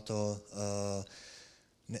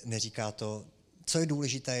 neříká to. Co je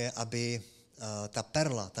důležité je, aby ta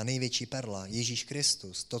perla, ta největší perla, Ježíš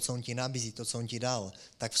Kristus, to, co on ti nabízí, to, co on ti dal,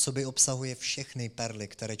 tak v sobě obsahuje všechny perly,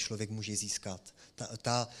 které člověk může získat.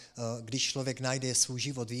 Když člověk najde svůj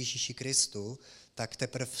život v Ježíši Kristu, tak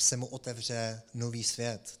teprve se mu otevře nový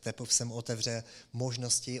svět, teprve se mu otevře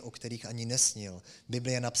možnosti, o kterých ani nesnil. V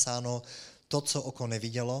Biblii je napsáno, to, co oko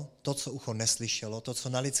nevidělo, to, co ucho neslyšelo, to, co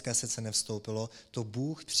na lidské srdce nevstoupilo, to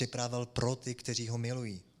Bůh připravil pro ty, kteří ho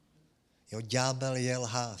milují. Jo, ďábel je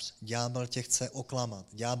lhář, ďábel tě chce oklamat,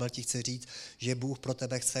 ďábel ti chce říct, že Bůh pro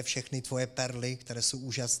tebe chce všechny tvoje perly, které jsou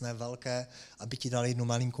úžasné, velké, aby ti dal jednu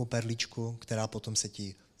malinkou perličku, která potom se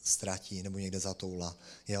ti ztratí nebo někde zatoula.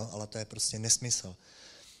 Jo, ale to je prostě nesmysl.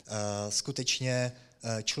 Skutečně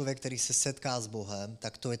člověk, který se setká s Bohem,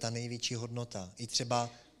 tak to je ta největší hodnota. I třeba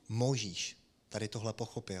Mojžíš tady tohle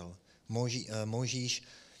pochopil. Mojžíš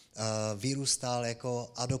vyrůstal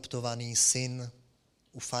jako adoptovaný syn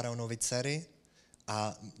u faraonovy dcery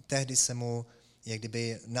a tehdy se mu jak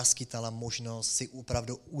kdyby naskytala možnost si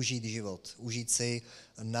opravdu užít život, užít si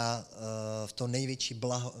v to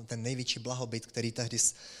ten největší blahobyt, který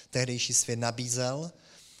tehdejší svět nabízel,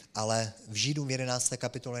 ale v Židům v 11.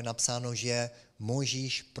 kapitole je napsáno, že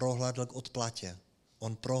Mojžíš prohlédl k odplatě.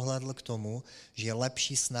 On prohlédl k tomu, že je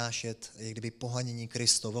lepší snášet jak kdyby pohanění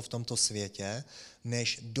Kristovo v tomto světě,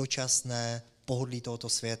 než dočasné pohodlí tohoto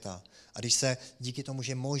světa. A když se díky tomu,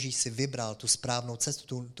 že Mojžíš si vybral tu správnou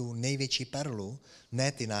cestu, tu největší perlu,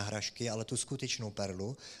 ne ty náhražky, ale tu skutečnou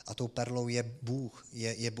perlu, a tou perlou je Bůh,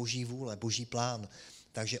 je Boží vůle, Boží plán.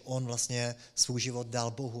 Takže on vlastně svůj život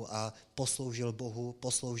dal Bohu a posloužil Bohu,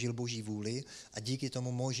 posloužil Boží vůli a díky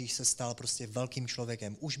tomu Mojžíš se stal prostě velkým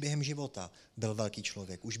člověkem. Už během života byl velký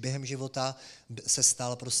člověk. Už během života se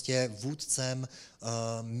stal prostě vůdcem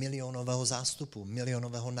milionového zástupu,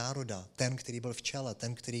 milionového národa. Ten, který byl v čele,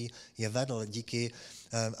 ten, který je vedl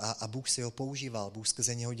a Bůh si ho používal. Bůh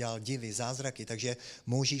skrze něho dělal divy, zázraky. Takže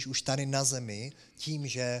Mojžíš už tady na zemi tím,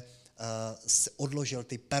 že odložil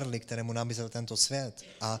ty perly, které mu nabízel tento svět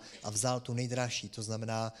a vzal tu nejdražší, to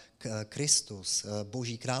znamená Kristus,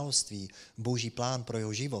 Boží království, Boží plán pro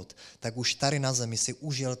jeho život, tak už tady na zemi si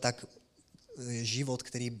užil tak život,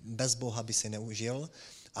 který bez Boha by si neužil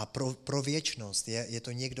a pro věčnost je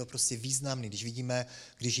to někdo prostě významný. Když vidíme,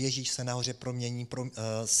 když Ježíš se nahoře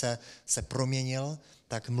se proměnil,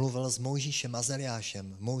 tak mluvil s Mojžíšem a s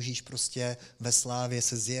Eliášem. Mojžíš prostě ve slávě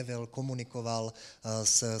se zjevil, komunikoval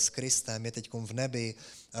s Kristem, je teď v nebi,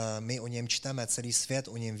 my o něm čteme, celý svět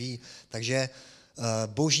o něm ví. Takže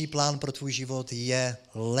Boží plán pro tvůj život je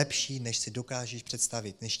lepší, než si dokážeš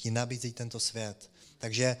představit, než ti nabízí tento svět.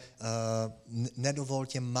 Takže nedovol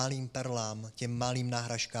těm malým perlám, těm malým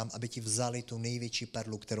náhražkám, aby ti vzali tu největší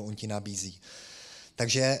perlu, kterou on ti nabízí.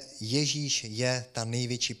 Takže Ježíš je ta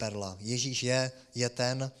největší perla. Ježíš je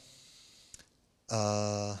ten,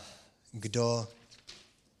 kdo,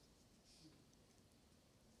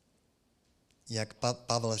 jak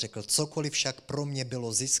Pavel řekl, cokoliv však pro mě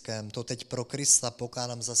bylo ziskem, to teď pro Krista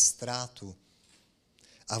pokládám za ztrátu.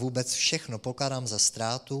 A vůbec všechno pokládám za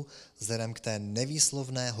ztrátu vzhledem k té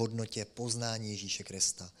nevýslovné hodnotě poznání Ježíše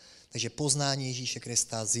Krista. Takže poznání Ježíše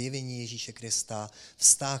Krista, zjevení Ježíše Krista,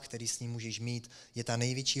 vztah, který s ním můžeš mít, je ta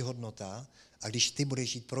největší hodnota. A když ty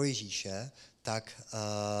budeš žít pro Ježíše, tak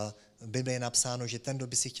v Biblii je napsáno, že ten, kdo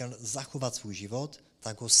by si chtěl zachovat svůj život,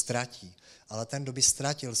 tak ho ztratí. Ale ten, kdo by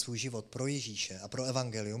ztratil svůj život pro Ježíše a pro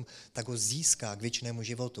evangelium, tak ho získá k věčnému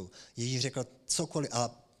životu. Ježíš řekl cokoliv,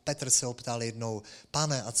 a Petr se optal jednou,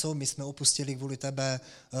 Pane, a co, my jsme opustili kvůli tebe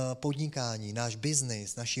podnikání, náš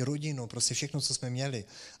biznis, naši rodinu, prostě všechno, co jsme měli.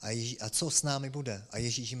 A co s námi bude? A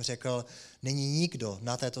Ježíš jim řekl, není nikdo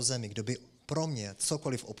na této zemi, kdo by pro mě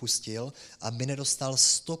cokoliv opustil, aby nedostal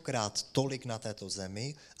 100krát tolik na této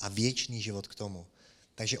zemi a věčný život k tomu.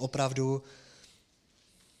 Takže opravdu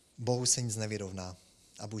Bohu se nic nevyrovná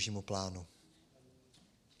a Božímu plánu.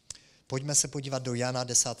 Pojďme se podívat do Jana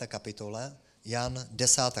 10. kapitole. Jan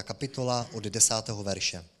 10. kapitola od 10.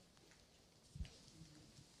 verše.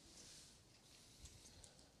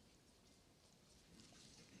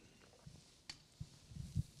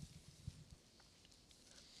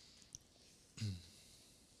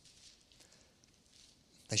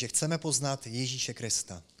 Takže chceme poznat Ježíše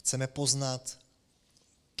Krista. Chceme poznat,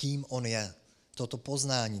 kým on je. Toto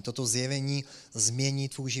poznání, toto zjevení změní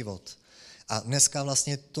tvůj život. A dneska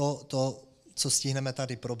vlastně to co stihneme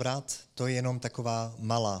tady probrat, to je jenom taková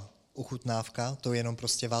malá uchutnávka, to je jenom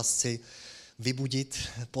prostě vás chci vybudit,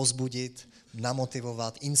 pozbudit,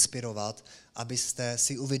 namotivovat, inspirovat, abyste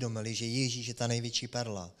si uvědomili, že Ježíš je ta největší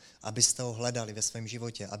perla, abyste ho hledali ve svém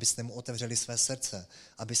životě, abyste mu otevřeli své srdce,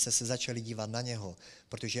 abyste se začali dívat na něho,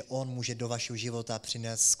 protože on může do vašeho života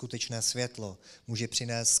přinést skutečné světlo, může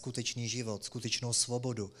přinést skutečný život, skutečnou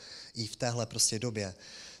svobodu i v téhle prostě době.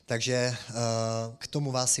 Takže k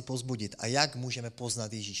tomu vás si pozbudit. A jak můžeme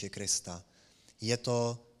poznat Ježíše Krista? Je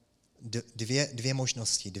to dvě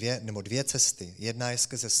možnosti, dvě cesty. Jedna je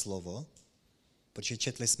skrze slovo, protože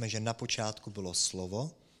četli jsme, že na počátku bylo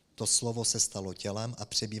slovo, to slovo se stalo tělem a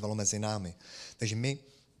přebývalo mezi námi. Takže my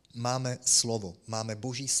máme slovo, máme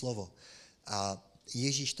Boží slovo. A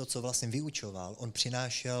Ježíš to, co vlastně vyučoval, on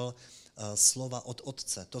přinášel slova od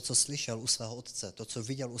Otce. To, co slyšel u svého Otce, to, co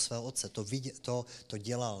viděl u svého Otce, to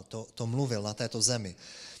dělal, to mluvil na této zemi.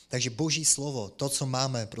 Takže Boží slovo, to, co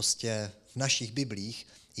máme prostě v našich Biblích,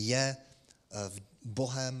 je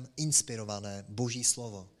Bohem inspirované Boží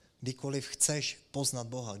slovo. Kdykoliv chceš poznat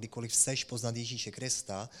Boha, kdykoliv chceš poznat Ježíše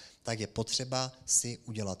Krista, tak je potřeba si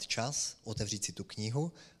udělat čas, otevřít si tu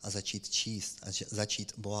knihu a začít číst, a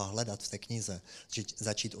začít Boha hledat v té knize,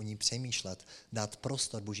 začít o ní přemýšlet, dát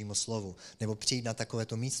prostor Božímu slovu, nebo přijít na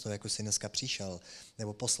takovéto místo, jako jsi dneska přišel,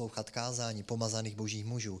 nebo poslouchat kázání pomazaných Božích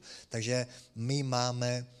mužů. Takže my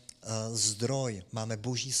máme zdroj, máme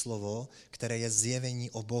Boží slovo, které je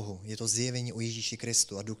zjevení o Bohu. Je to zjevení o Ježíši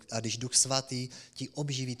Kristu. A když Duch Svatý ti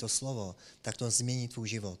obživí to slovo, tak to změní tvůj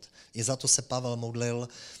život. I za to se Pavel modlil,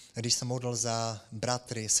 když se modlil za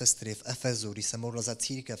bratry, sestry v Efezu, když se modlil za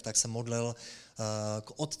církev, tak se modlil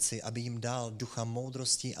k Otci, aby jim dal ducha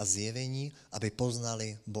moudrosti a zjevení, aby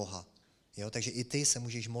poznali Boha. Jo, takže i ty se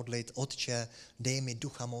můžeš modlit, Otče, dej mi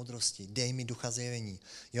ducha moudrosti, dej mi ducha zjevení.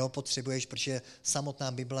 Jo, potřebuješ, protože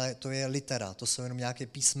samotná Bible, to je litera, to jsou jenom nějaké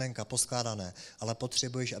písmenka poskládané, ale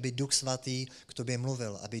potřebuješ, aby Duch Svatý k tobě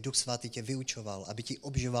mluvil, aby Duch Svatý tě vyučoval, aby ti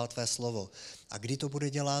obživoval tvé slovo. A kdy to bude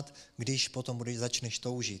dělat? Když potom začneš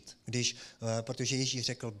toužit. Protože Ježíš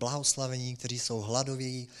řekl, blahoslavení,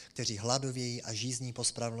 kteří hladovějí a žízní po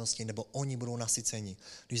spravedlnosti, nebo oni budou nasyceni.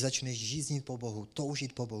 Když začneš žíznit po Bohu,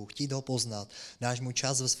 toužit po Bohu, chtít ho poznat, dáš mu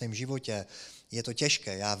čas ve svém životě, je to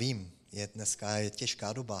těžké, já vím, dneska je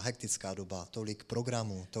těžká doba, hektická doba, tolik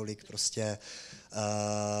programů,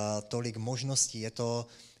 tolik možností,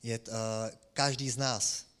 každý z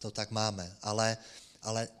nás to tak máme,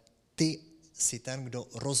 ale ty jsi ten, kdo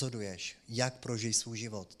rozhoduješ, jak prožij svůj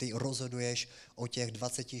život. Ty rozhoduješ o těch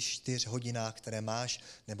 24 hodinách, které máš,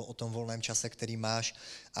 nebo o tom volném čase, který máš.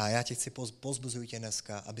 A já tě chci pozbuzuji tě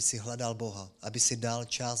dneska, aby si hledal Boha, aby si dal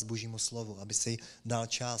čas Božímu slovu, aby si dal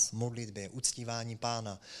čas modlitbě, uctívání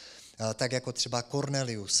Pána. Tak jako třeba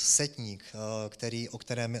Cornelius, setník, o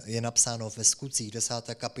kterém je napsáno ve Skutcích 10.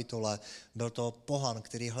 kapitole, byl to pohan,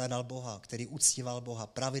 který hledal Boha, který uctíval Boha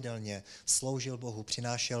pravidelně, sloužil Bohu,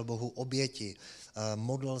 přinášel Bohu oběti,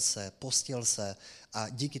 modlil se, postil se a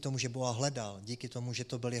díky tomu, že Boha hledal, díky tomu, že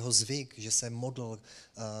to byl jeho zvyk, že se modlil,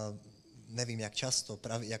 nevím jak často,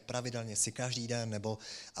 jak pravidelně, si každý den,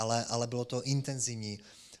 ale bylo to intenzivní.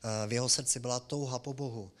 V jeho srdci byla touha po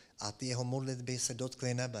Bohu a ty jeho modlitby se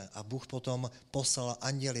dotkly nebe a Bůh potom poslal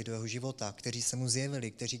anděli do jeho života, kteří se mu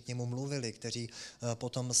zjevili, kteří k němu mluvili, kteří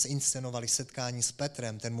potom zinscenovali setkání s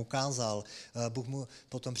Petrem, ten mu kázal, Bůh mu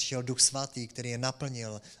potom přišel Duch Svatý, který je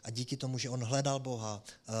naplnil a díky tomu, že on hledal Boha,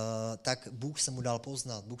 tak Bůh se mu dal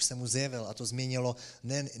poznat, Bůh se mu zjevil a to změnilo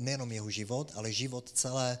nejenom jeho život, ale život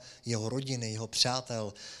celé jeho rodiny, jeho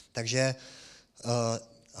přátel. Takže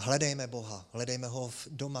hledejme Boha, hledejme ho v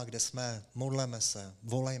doma, kde jsme, modleme se,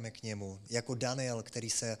 volejme k němu. Jako Daniel, který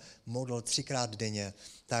se modlil 3krát denně,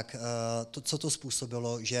 tak co to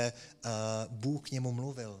způsobilo, že Bůh k němu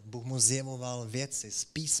mluvil, Bůh mu zjevoval věci z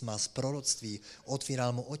písma, z proroctví,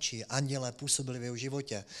 otvíral mu oči, anděle působili v jeho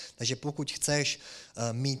životě. Takže pokud chceš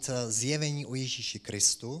mít zjevení o Ježíši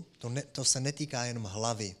Kristu, to se netýká jenom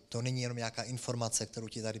hlavy, to není jenom nějaká informace, kterou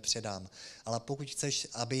ti tady předám, ale pokud chceš,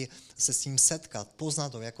 aby se s ním setkat,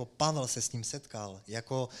 poznat ho, jako Pavel se s ním setkal,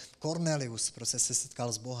 jako Cornelius prostě se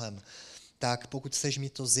setkal s Bohem, tak pokud chceš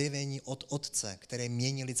mít to zjevení od Otce, které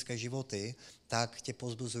mění lidské životy, tak tě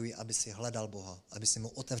pozbuzuji, aby si hledal Boha, aby si mu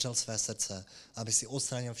otevřel své srdce, aby si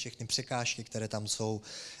odstranil všechny překážky, které tam jsou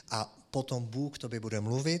a potom Bůh k tobě bude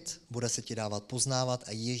mluvit, bude se ti dávat poznávat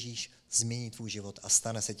a Ježíš změní tvůj život a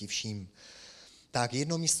stane se ti vším. Tak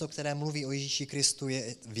jedno místo, které mluví o Ježíši Kristu,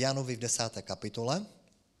 je v Janovi v 10. kapitole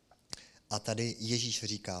a tady Ježíš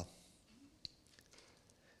říká: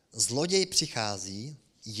 Zloděj přichází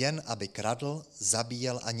jen aby kradl,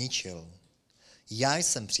 zabíjel a ničil. Já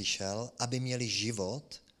jsem přišel, aby měli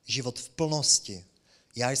život v plnosti.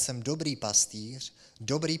 Já jsem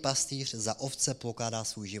dobrý pastýř za ovce pokládá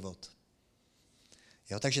svůj život.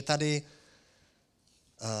 Jo, takže tady,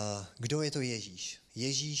 kdo je to Ježíš?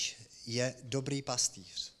 Ježíš je dobrý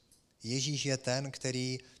pastýř. Ježíš je ten,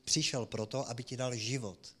 který přišel proto, aby ti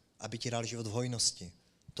dal život v hojnosti.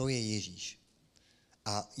 To je Ježíš.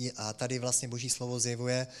 A tady vlastně Boží slovo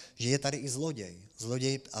zjevuje, že je tady i zloděj.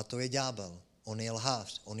 Zloděj, a to je ďábel. On je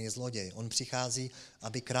lhář, on je zloděj. On přichází,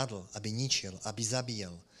 aby kradl, aby ničil, aby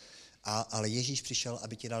zabíjel. Ale Ježíš přišel,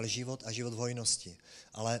 aby ti dal život a život v hojnosti.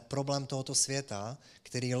 Ale problém tohoto světa,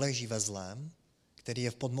 který leží ve zlém, který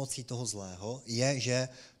je v podmocí toho zlého, je, že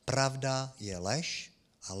pravda je lež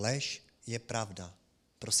a lež je pravda.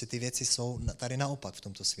 Prostě ty věci jsou tady naopak v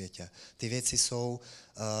tomto světě. Ty věci jsou,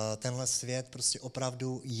 tenhle svět prostě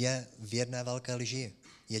opravdu je v jedné velké lži.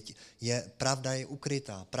 Pravda je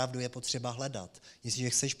ukrytá, pravdu je potřeba hledat. Jestliže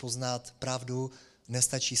chceš poznat pravdu,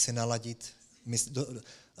 nestačí se naladit,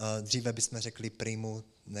 dříve bychom řekli Primu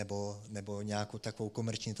nebo nějakou takovou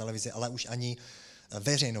komerční televizi, ale už ani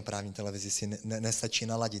veřejnoprávní televizi si nestačí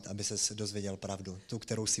naladit, aby se dozvěděl pravdu, tu,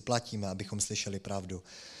 kterou si platíme, abychom slyšeli pravdu.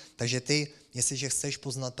 Takže ty, jestliže chceš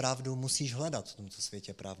poznat pravdu, musíš hledat v tomto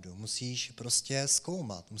světě pravdu. Musíš prostě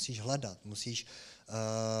zkoumat, musíš hledat, musíš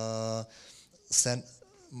se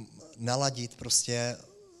naladit prostě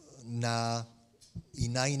i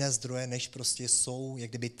na jiné zdroje, než prostě jsou jak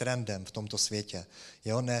kdyby trendem v tomto světě.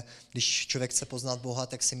 Jo? Ne, když člověk chce poznat Boha,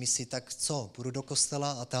 tak si myslí, tak co, půjdu do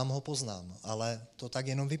kostela a tam ho poznám. Ale to tak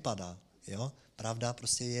jenom vypadá. Jo? Pravda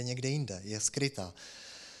prostě je někde jinde, je skrytá.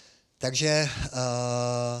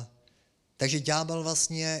 Takže ďábel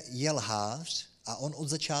vlastně je lhář a on od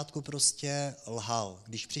začátku prostě lhal.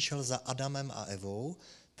 Když přišel za Adamem a Evou,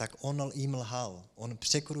 tak on jim lhal. On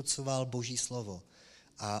překrucoval Boží slovo.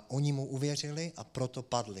 A oni mu uvěřili a proto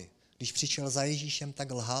padli. Když přišel za Ježíšem,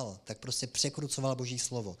 tak lhal, tak prostě překrucoval Boží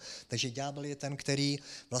slovo. Takže ďábel je ten, který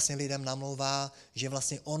vlastně lidem namlouvá, že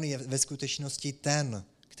vlastně on je ve skutečnosti ten,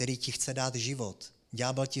 který ti chce dát život.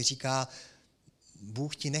 Ďábel ti říká,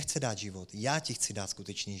 Bůh ti nechce dát život, já ti chci dát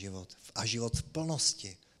skutečný život a život v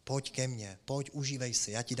plnosti. Pojď ke mně, pojď, užívej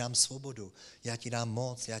si, já ti dám svobodu, já ti dám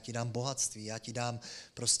moc, já ti dám bohatství, já ti dám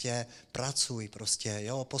prostě pracuj, prostě,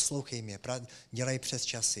 jo, poslouchej mě, dělej přes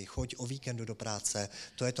časy, choď o víkendu do práce,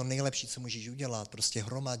 to je to nejlepší, co můžeš udělat, prostě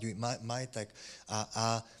hromaďuj majetek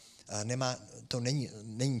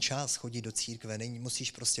není čas chodit do církve,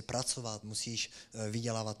 musíš prostě pracovat, musíš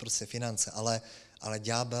vydělávat prostě finance, ale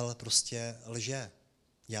ďábel prostě lže.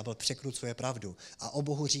 Ďábel překrucuje pravdu. A o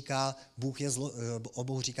Bohu říká, o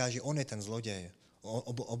Bohu říká, že on je ten zloděj.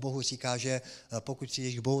 O Bohu říká, že pokud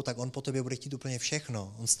přijdeš k Bohu, tak on po tobě bude chtít úplně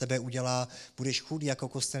všechno. On z tebe udělá, budeš chudý jako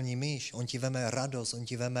kostelní myš, on ti veme radost, on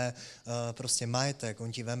ti veme prostě majetek,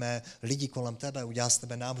 on ti veme lidi kolem tebe, udělá z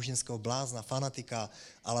tebe náboženského blázna, fanatika,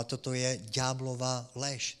 ale toto je ďáblova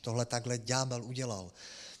lež. Tohle takhle ďábel udělal.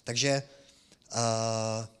 Takže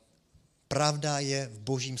pravda je v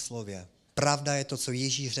Božím slově. Pravda je to, co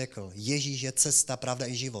Ježíš řekl. Ježíš je cesta, pravda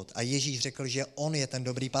i život. A Ježíš řekl, že on je ten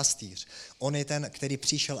dobrý pastýř. On je ten, který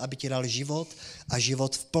přišel, aby ti dal život a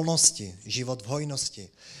život v plnosti, život v hojnosti.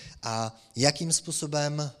 A jakým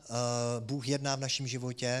způsobem Bůh jedná v našem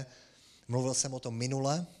životě, mluvil jsem o tom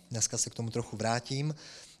minule, dneska se k tomu trochu vrátím.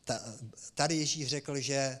 Tady Ježíš řekl,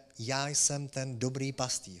 že já jsem ten dobrý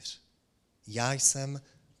pastýř. Já jsem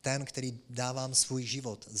ten, který dávám svůj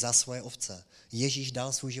život za svoje ovce. Ježíš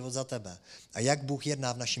dal svůj život za tebe. A jak Bůh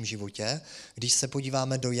jedná v našem životě, když se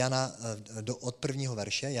podíváme do Jana od prvního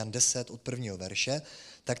verše, Jan 10 od prvního verše,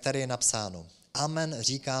 tak tady je napsáno: Amen,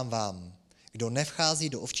 říkám vám, kdo nevchází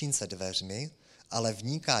do ovčince dveřmi, ale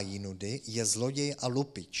vniká jinudy, je zloděj a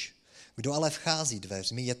lupič. Kdo ale vchází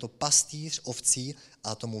dveřmi, je to pastýř ovcí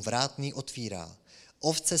a tomu vrátný otvírá.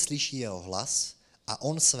 Ovce slyší jeho hlas a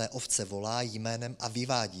on své ovce volá jménem a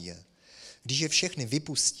vyvádí je. Když je všechny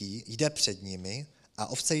vypustí, jde před nimi a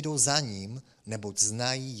ovce jdou za ním, neboť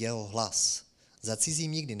znají jeho hlas. Za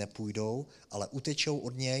cizím nikdy nepůjdou, ale utečou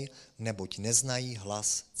od něj, neboť neznají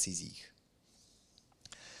hlas cizích.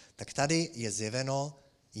 Tak tady je zjeveno,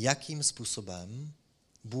 jakým způsobem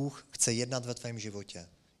Bůh chce jednat ve tvém životě.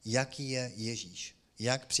 Jaký je Ježíš?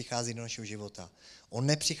 Jak přichází do našeho života? On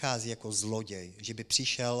nepřichází jako zloděj, že by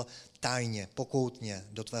přišel tajně, pokoutně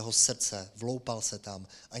do tvého srdce, vloupal se tam,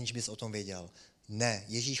 aniž bys o tom věděl. Ne,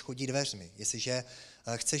 Ježíš chodí dveřmi. Jestliže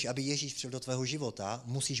chceš, aby Ježíš přišel do tvého života,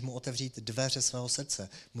 musíš mu otevřít dveře svého srdce.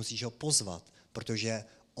 Musíš ho pozvat, protože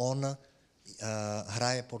on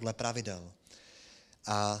hraje podle pravidel.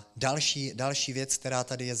 A další věc, která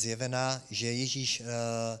tady je zjevená, že Ježíš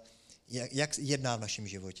jak jedná v našem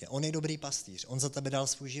životě. On je dobrý pastýř, on za tebe dal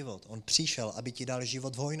svůj život, on přišel, aby ti dal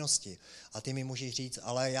život v hojnosti. A ty mi můžeš říct,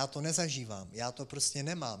 ale já to nezažívám, já to prostě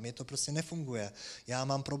nemám, mě to prostě nefunguje. Já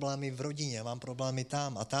mám problémy v rodině, mám problémy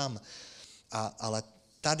tam a tam. Ale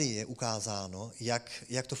tady je ukázáno,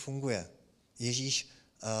 jak to funguje. Ježíš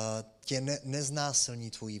tě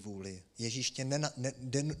neznásilní tvoji vůli. Ježíš tě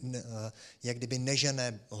jak kdyby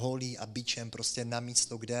nežene holí a bičem prostě na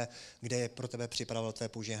místo, kde je pro tebe připravil tvé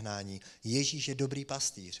požehnání. Ježíš je dobrý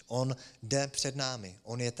pastýř. On jde před námi.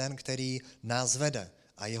 On je ten, který nás vede.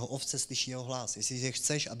 a jeho ovce slyší jeho hlas. Jestliže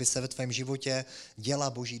chceš, aby se ve tvém životě děla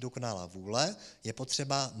Boží dokonalá vůle, je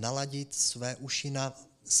potřeba naladit své uši na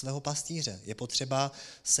svého pastýře. Je potřeba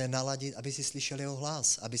se naladit, aby si slyšel jeho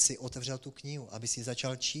hlas, aby si otevřel tu knihu, aby si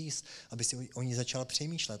začal číst, aby si o ní začal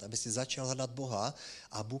přemýšlet, aby si začal hledat Boha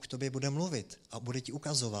a Bůh tobě bude mluvit a bude ti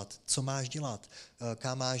ukazovat, co máš dělat,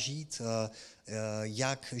 kam máš žít,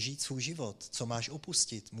 jak žít svůj život, co máš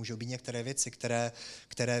opustit. Můžou být některé věci,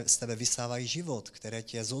 které z tebe vysávají život, které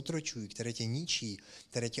tě zotročují, které tě ničí,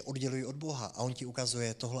 které tě oddělují od Boha a on ti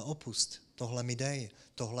ukazuje, tohle opust, tohle mi dej,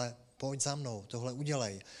 tohle pojď za mnou, tohle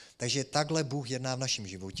udělej. Takže takhle Bůh jedná v našem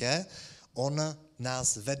životě. On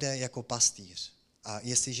nás vede jako pastýř. A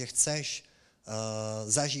jestliže chceš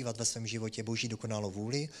zažívat ve svém životě Boží dokonalou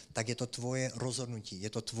vůli, tak je to tvoje rozhodnutí, je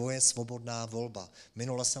to tvoje svobodná volba.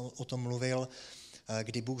 Minule jsem o tom mluvil,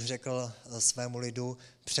 kdy Bůh řekl svému lidu,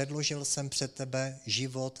 předložil jsem před tebe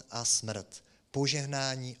život a smrt,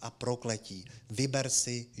 požehnání a prokletí, vyber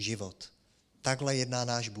si život. Takhle jedná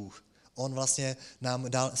náš Bůh. On vlastně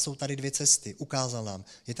nám dal, jsou tady dvě cesty, ukázal nám,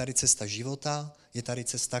 je tady cesta života, je tady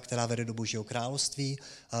cesta, která vede do Božího království,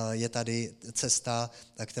 je tady cesta,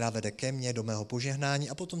 která vede ke mně, do mého požehnání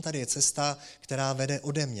a potom tady je cesta, která vede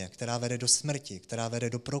ode mě, která vede do smrti, která vede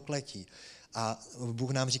do prokletí. A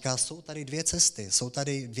Bůh nám říká, jsou tady dvě cesty, jsou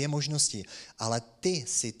tady dvě možnosti, ale ty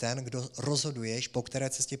jsi ten, kdo rozhoduješ, po které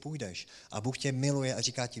cestě půjdeš. A Bůh tě miluje a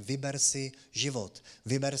říká ti, vyber si život,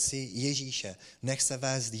 vyber si Ježíše, nech se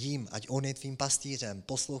vést jím, ať on je tvým pastýřem,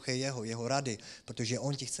 poslouchej jeho rady, protože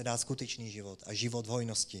on ti chce dát skutečný život a život v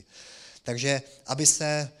hojnosti. Takže, aby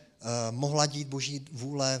se mohla dít Boží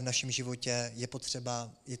vůle v našem životě, je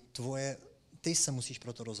potřeba, ty se musíš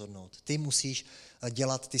proto rozhodnout. Ty musíš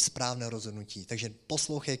dělat ty správné rozhodnutí. Takže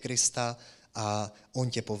poslouchej Krista a on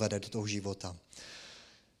tě povede do toho života.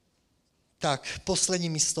 Tak, poslední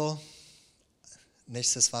místo, než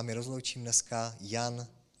se s vámi rozloučím dneska, Jan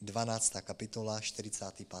 12. kapitola,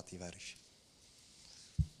 45. verš.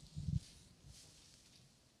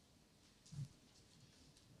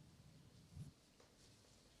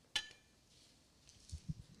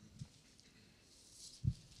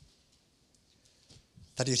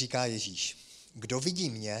 Tady říká Ježíš, kdo vidí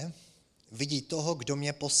mě, vidí toho, kdo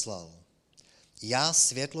mě poslal. Já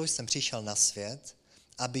světlo jsem přišel na svět,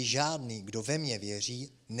 aby žádný, kdo ve mě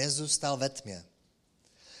věří, nezůstal ve tmě.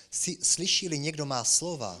 Slyší-li někdo má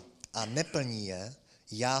slova a neplní je,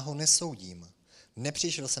 já ho nesoudím.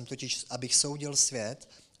 Nepřišel jsem totiž, abych soudil svět,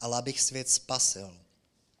 ale abych svět spasil.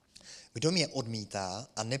 Kdo mě odmítá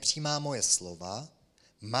a nepřijímá moje slova,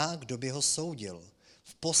 má kdo by ho soudil.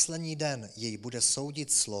 V poslední den jej bude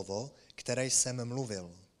soudit slovo, které jsem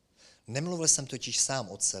mluvil. Nemluvil jsem totiž sám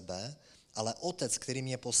od sebe, ale Otec, který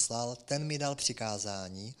mě poslal, ten mi dal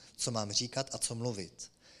přikázání, co mám říkat a co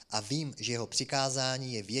mluvit. A vím, že jeho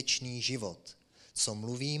přikázání je věčný život. Co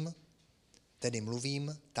mluvím, tedy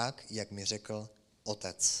mluvím tak, jak mi řekl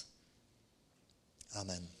Otec.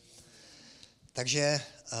 Amen. Takže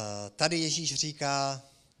tady Ježíš říká,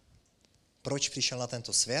 proč přišel na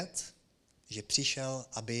tento svět, že přišel,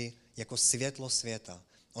 aby jako světlo světa.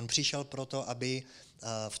 On přišel proto, aby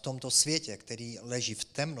v tomto světě, který leží v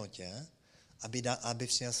temnotě, aby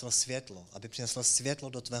přinesl světlo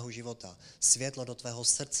do tvého života, světlo do tvého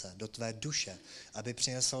srdce, do tvé duše, aby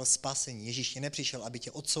přinesl spasení. Ježíš nepřišel, aby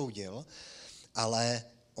tě odsoudil, ale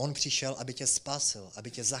on přišel, aby tě spasil,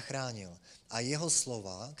 aby tě zachránil. A jeho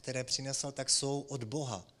slova, které přinesl, tak jsou od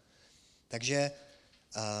Boha. Takže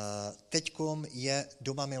teďkom je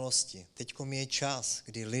doba milosti, teďkom je čas,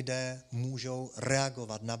 kdy lidé můžou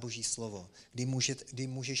reagovat na Boží slovo, kdy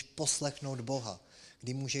můžeš poslechnout Boha,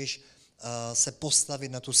 kdy můžeš se postavit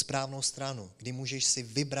na tu správnou stranu, kdy můžeš si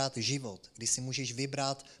vybrat život, kdy si můžeš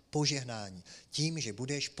vybrat požehnání tím, že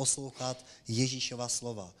budeš poslouchat Ježíšova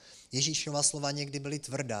slova. Ježíšova slova někdy byly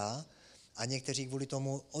tvrdá a někteří kvůli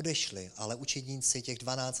tomu odešli, ale učedníci těch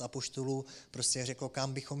 12 apoštolů prostě řeklo,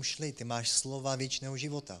 kam bychom šli, ty máš slova věčného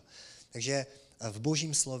života. Takže v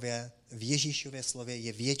Božím slově, v Ježíšově slově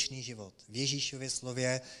je věčný život. V Ježíšově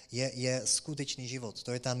slově je skutečný život.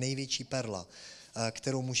 To je ta největší perla,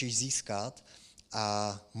 kterou můžeš získat.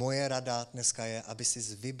 A moje rada dneska je, aby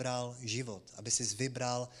jsi vybral život, aby jsi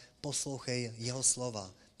vybral, poslouchej jeho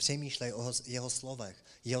slova, přemýšlej o jeho slovech.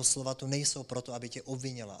 Jeho slova tu nejsou proto, aby tě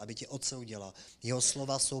obvinila, aby tě odsoudila. Jeho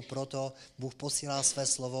slova jsou proto, Bůh posílá své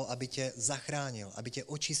slovo, aby tě zachránil, aby tě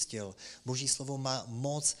očistil. Boží slovo má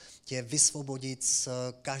moc tě vysvobodit z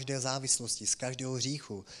každé závislosti, z každého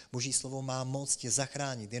hříchu. Boží slovo má moc tě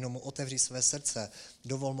zachránit, jenom mu otevři své srdce,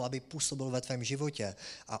 dovol mu, aby působil ve tvém životě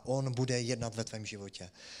a on bude jednat ve tvém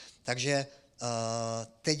životě. Takže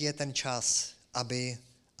teď je ten čas,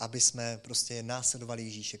 aby jsme prostě následovali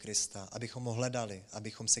Ježíše Krista, abychom ho hledali,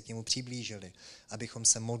 abychom se k němu přiblížili, abychom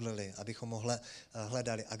se modlili, abychom ho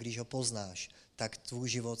hledali. A když ho poznáš, tak tvůj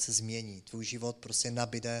život se změní, tvůj život prostě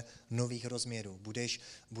nabyde nových rozměrů.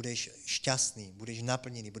 Budeš šťastný, budeš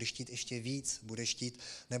naplněný, budeš chtít ještě víc,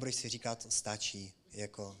 nebudeš si říkat, stačí,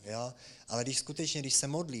 jo? Ale když se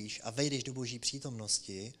modlíš a vejdeš do Boží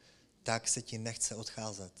přítomnosti, tak se ti nechce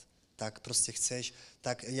odcházet. Tak prostě chceš,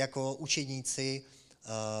 tak jako učedníci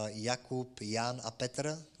Jakub, Jan a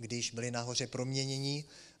Petr, když byli nahoře proměnění,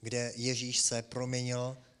 kde Ježíš se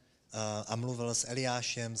proměnil a mluvil s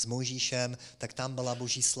Eliášem, s Mojžíšem, tak tam byla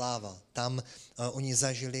Boží sláva. Tam oni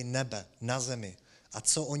zažili nebe na zemi. A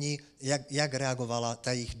co jak reagovala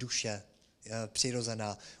ta jejich duše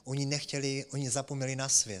přirozená? Oni zapomněli na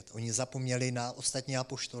svět, oni zapomněli na ostatní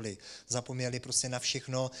apoštoly, zapomněli prostě na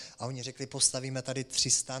všechno a oni řekli, postavíme tady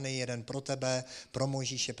 3 stany, jeden pro tebe, pro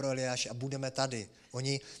Mojžíše, pro Eliáše a budeme tady.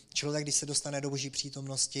 Člověk, když se dostane do Boží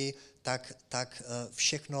přítomnosti, tak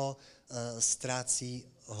všechno ztrácí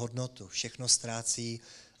hodnotu, všechno ztrácí.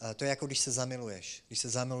 To je jako když se zamiluješ. Když se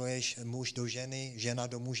zamiluješ muž do ženy, žena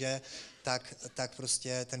do muže, tak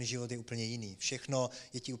prostě ten život je úplně jiný. Všechno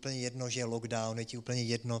je ti úplně jedno, že je lockdown, je ti úplně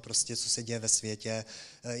jedno prostě, co se děje ve světě,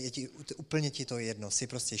 úplně ti to jedno. Jsi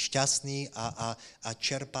prostě šťastný a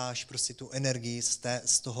čerpáš prostě tu energii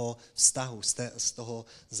z toho vztahu, z toho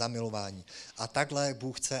zamilování. A takhle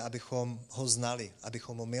Bůh chce, abychom ho znali,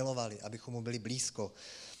 abychom ho milovali, abychom mu byli blízko.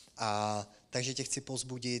 Takže tě chci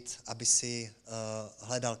povzbudit, aby si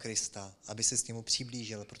hledal Krista, aby se s němu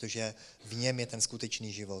přiblížil, protože v něm je ten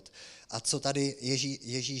skutečný život. A co tady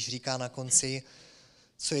Ježíš říká na konci,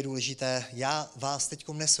 co je důležité, já vás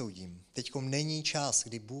teďkom nesoudím. Teďkom není čas,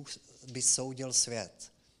 kdy Bůh by soudil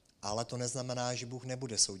svět, ale to neznamená, že Bůh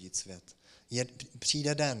nebude soudit svět.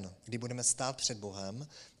 Přijde den, kdy budeme stát před Bohem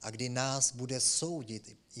a kdy nás bude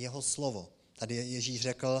soudit jeho slovo. Tady Ježíš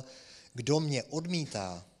řekl, kdo mě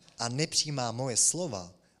odmítá a nepřijímá moje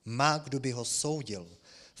slova, má kdo by ho soudil.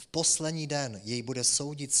 V poslední den jej bude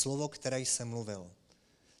soudit slovo, které jsem mluvil.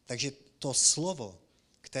 Takže to slovo,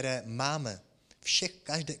 které máme,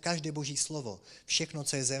 každé Boží slovo, všechno,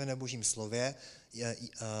 co je zjeveno v Božím slově,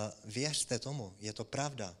 věřte tomu, je to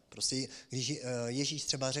pravda. Prostě když Ježíš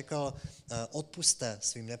třeba řekl, odpusťte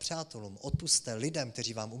svým nepřátelům, odpusťte lidem,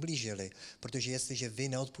 kteří vám ublížili, protože jestliže vy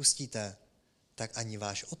neodpustíte, tak ani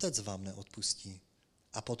váš otec vám neodpustí.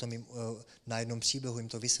 A potom jim na jednom příběhu jim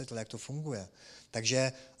to vysvětlil, jak to funguje.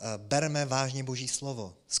 Takže bereme vážně Boží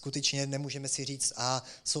slovo. Skutečně nemůžeme si říct,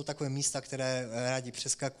 jsou takové místa, které rádi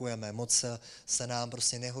přeskakujeme, moc se nám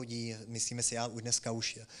prostě nehodí, myslíme si, dneska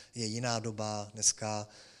už je jiná doba, dneska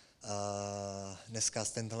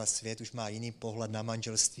tenhle svět už má jiný pohled na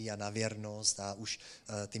manželství a na věrnost a už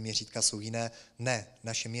ty měřítka jsou jiné. Ne,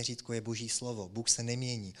 naše měřítko je Boží slovo. Bůh se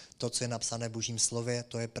nemění. To, co je napsané v Božím slově,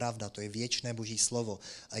 to je pravda, to je věčné Boží slovo.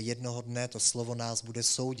 A jednoho dne to slovo nás bude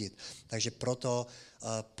soudit. Takže proto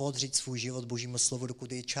podřiď svůj život Božímu slovu,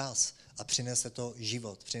 dokud je čas. A přinese to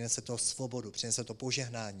život, přinese to svobodu, přinese to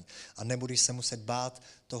požehnání. A nebudeš se muset bát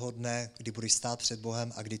toho dne, kdy budeš stát před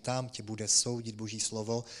Bohem a kdy tam tě bude soudit Boží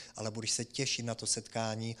slovo, ale budeš se těšit na to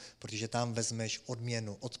setkání, protože tam vezmeš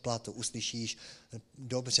odměnu, odplatu, uslyšíš,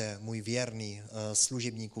 dobře, můj věrný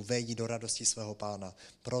služebníku, vejdi do radosti svého Pána.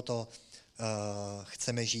 Proto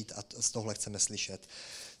chceme žít a z tohle chceme slyšet.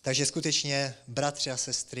 Takže skutečně, bratři a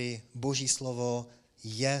sestry, Boží slovo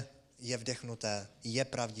je vdechnuté, je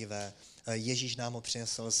pravdivé. Ježíš nám ho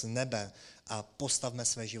přinesl z nebe a postavme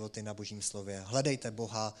své životy na Božím slově. Hledejte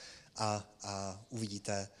Boha a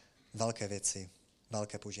uvidíte velké věci,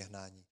 velké požehnání.